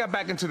 So I got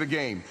back into the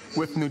game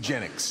with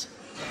Nugenics.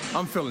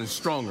 I'm feeling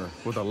stronger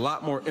with a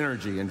lot more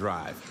energy and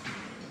drive.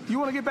 You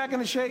want to get back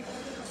into shape?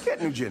 Get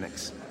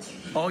Nugenics.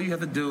 All you have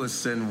to do is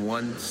send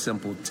one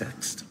simple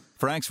text.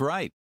 Frank's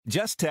right.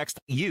 Just text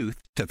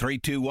YOUTH to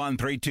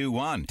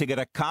 321-321 to get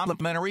a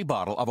complimentary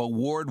bottle of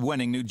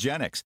award-winning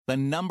Nugenics, the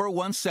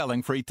 #1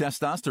 selling free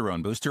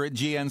testosterone booster at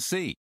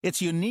GNC.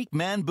 Its unique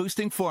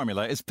man-boosting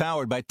formula is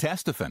powered by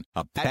Testofen,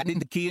 a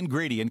patented key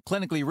ingredient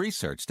clinically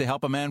researched to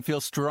help a man feel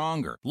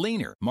stronger,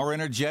 leaner, more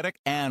energetic,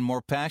 and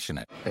more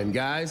passionate. And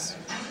guys,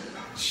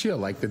 she'll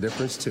like the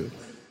difference too.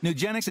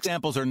 Nugenics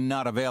samples are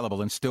not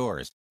available in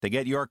stores. To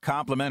get your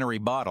complimentary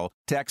bottle,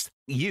 text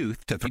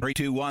YOUTH to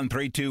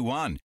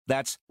 321-321.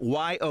 That's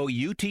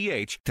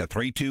YOUTH to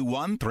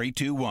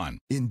 321321.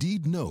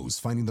 Indeed knows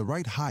finding the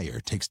right hire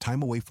takes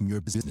time away from your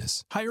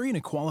business. Hiring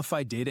a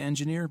qualified data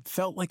engineer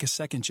felt like a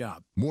second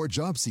job. More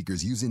job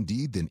seekers use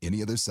Indeed than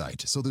any other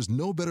site, so there's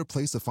no better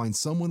place to find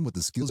someone with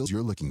the skills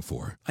you're looking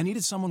for. I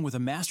needed someone with a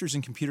master's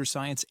in computer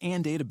science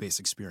and database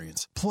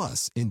experience.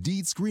 Plus,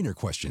 Indeed screener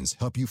questions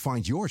help you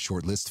find your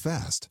shortlist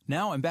fast.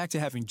 Now I'm back to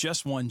having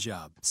just one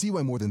job. See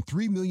why more than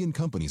 3 million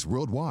companies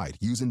worldwide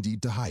use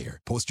Indeed to hire.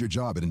 Post your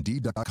job at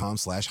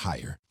Indeed.com/hire.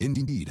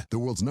 Indeed, the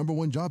world's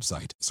 #1 job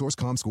site.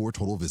 Source.com score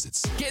total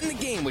visits. Get in the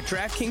game with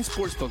DraftKings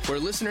Sportsbook, where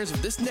listeners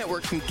of this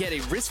network can get a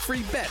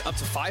risk-free bet up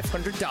to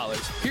 $500.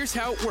 Here's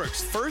how it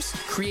works. First,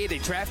 create a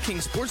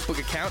DraftKings Sportsbook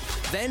account,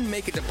 then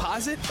make a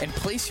deposit and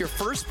place your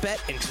first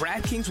bet, and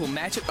DraftKings will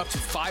match it up to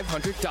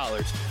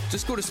 $500.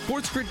 Just go to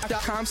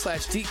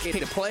sportsgrid.com/DK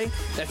to play.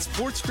 That's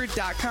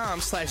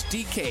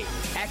sportsgrid.com/DK.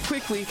 Act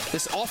quickly.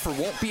 This offer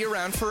won't be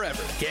around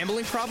forever.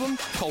 Gambling problem?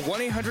 Call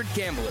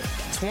 1-800-GAMBLER.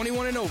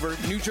 21 and over,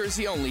 New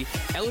Jersey only.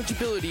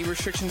 Eligibility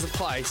restrictions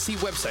apply. See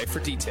website for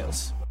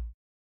details.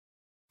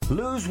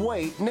 Lose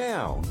weight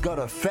now. Go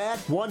to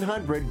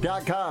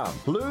fat100.com.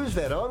 Lose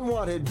that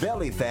unwanted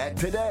belly fat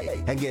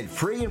today and get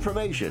free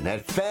information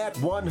at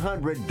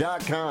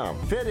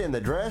fat100.com. Fit in the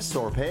dress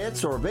or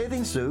pants or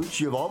bathing suits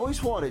you've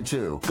always wanted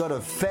to. Go to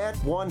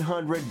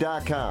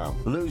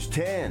fat100.com. Lose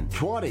 10,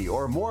 20,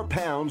 or more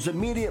pounds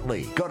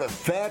immediately. Go to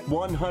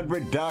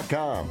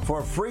fat100.com.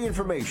 For free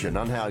information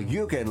on how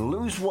you can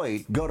lose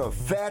weight, go to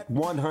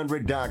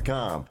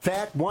fat100.com.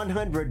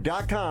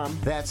 Fat100.com.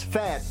 That's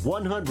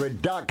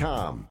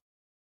fat100.com.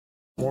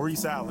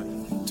 Maurice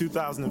Allen,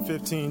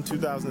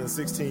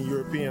 2015-2016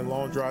 European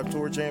Long Drive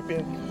Tour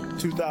Champion,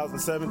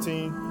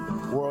 2017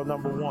 World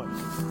 #1.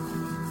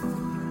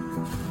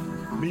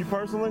 Me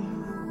personally,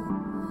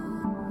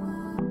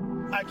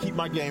 I keep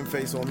my game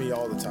face on me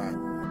all the time.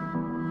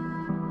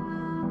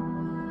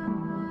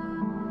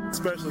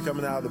 Especially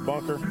coming out of the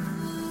bunker,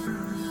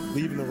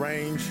 leaving the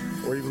range,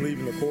 or even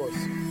leaving the course.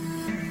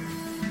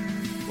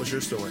 What's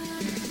your story?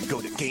 Go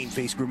to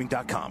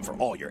GameFaceGrooming.com for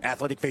all your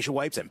athletic facial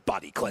wipes and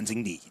body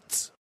cleansing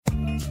needs.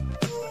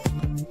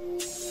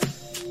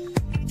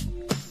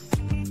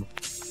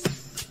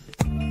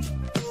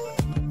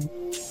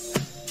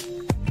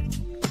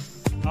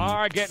 All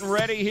right, getting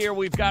ready here.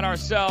 We've got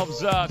ourselves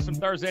some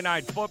Thursday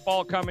night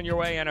football coming your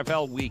way,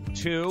 NFL Week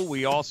 2.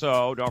 We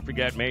also, don't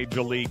forget,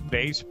 Major League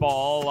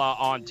Baseball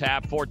on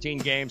tap. 14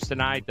 games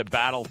tonight. The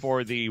battle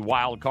for the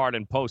wild card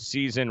and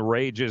postseason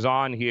rages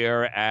on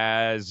here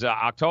as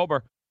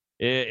October.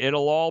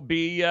 It'll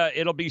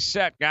be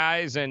set,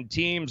 guys, and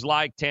teams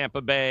like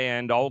Tampa Bay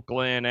and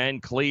Oakland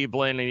and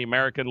Cleveland and the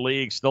American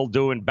League still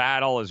doing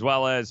battle, as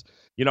well as,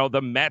 you know,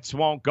 the Mets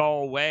won't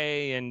go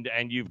away, and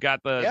you've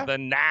got the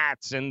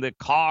Nats and the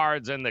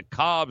Cards and the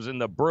Cubs and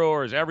the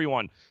Brewers,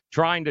 everyone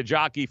trying to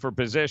jockey for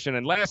position.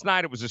 And last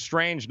night it was a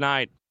strange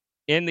night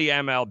in the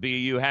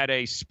MLB. You had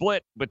a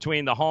split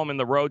between the home and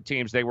the road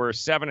teams. They were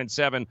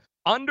 7-7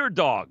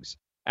 underdogs.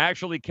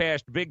 Actually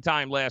cashed big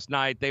time last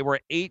night. They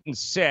were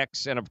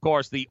 8-6, and of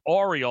course the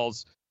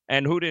Orioles.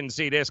 And who didn't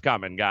see this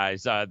coming,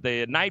 guys?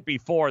 The night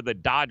before, the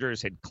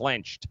Dodgers had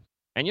clinched.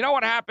 And you know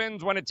what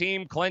happens when a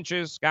team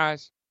clinches,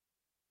 guys?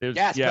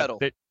 Gas pedal.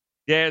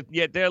 There's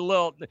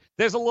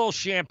a little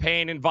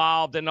champagne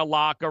involved in the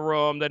locker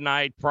room the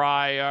night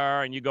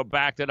prior, and you go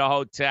back to the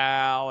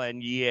hotel,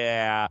 and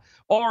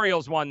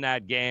Orioles won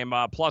that game,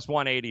 plus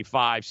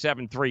 185,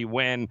 7-3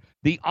 win.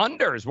 The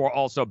unders were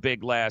also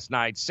big last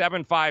night,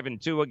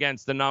 7-5-2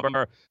 against the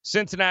number.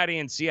 Cincinnati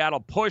and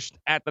Seattle pushed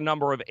at the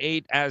number of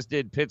 8, as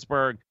did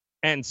Pittsburgh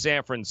and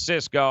San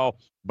Francisco.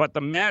 But the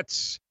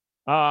Mets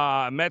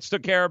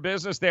took care of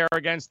business there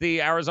against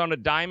the Arizona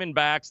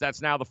Diamondbacks.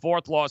 That's now the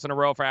 4th loss in a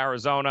row for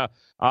Arizona.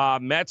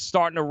 Mets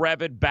starting to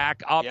rev it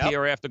back up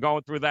here after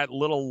going through that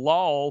little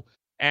lull.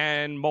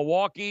 And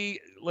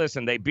Milwaukee,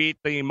 listen, they beat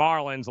the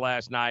Marlins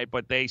last night,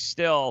 but they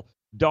still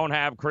don't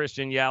have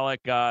Christian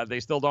Yelich.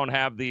 They still don't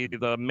have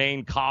the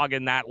main cog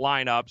in that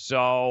lineup.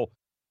 So,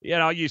 you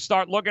know, you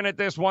start looking at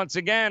this once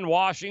again.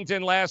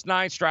 Washington last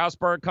night,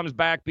 Strasburg comes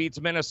back,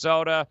 beats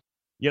Minnesota.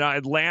 You know,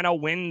 Atlanta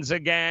wins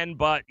again,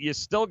 but you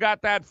still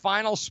got that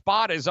final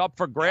spot is up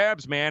for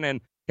grabs, man. And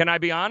can I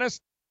be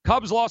honest?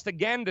 Cubs lost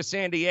again to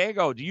San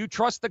Diego. Do you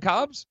trust the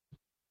Cubs?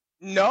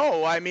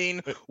 No, I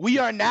mean, we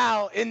are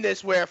now in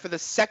this where for the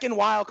second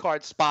wild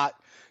card spot,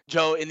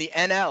 Joe, in the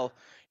NL,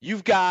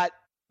 you've got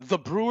the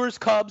Brewers,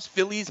 Cubs,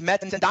 Phillies,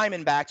 Mets, and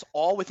Diamondbacks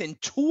all within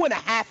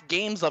 2.5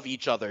 games of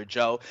each other,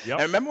 Joe. Yep.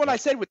 And remember what I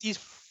said with these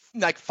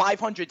like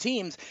 500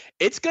 teams,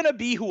 it's going to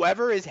be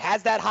whoever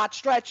has that hot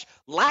stretch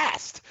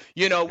last.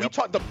 You know, we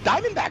talked, the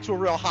Diamondbacks were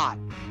real hot.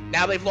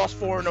 Now they've lost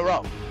 4 in a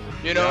row.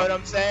 You know what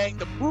I'm saying?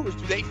 The Brewers,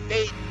 do they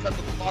fade because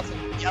of the loss of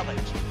Yelich?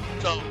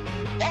 So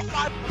all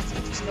 5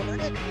 teams are still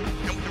in it.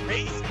 And with the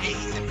Rays,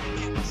 A's, and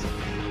Indians,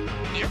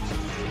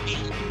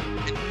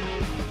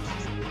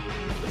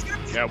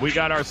 yeah, we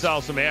got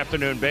ourselves some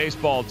afternoon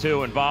baseball,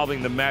 too,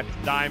 involving the Mets,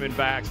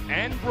 Diamondbacks,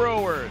 and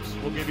Brewers.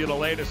 We'll give you the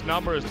latest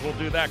numbers. We'll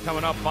do that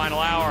coming up, final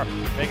hour.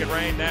 Make it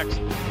rain next.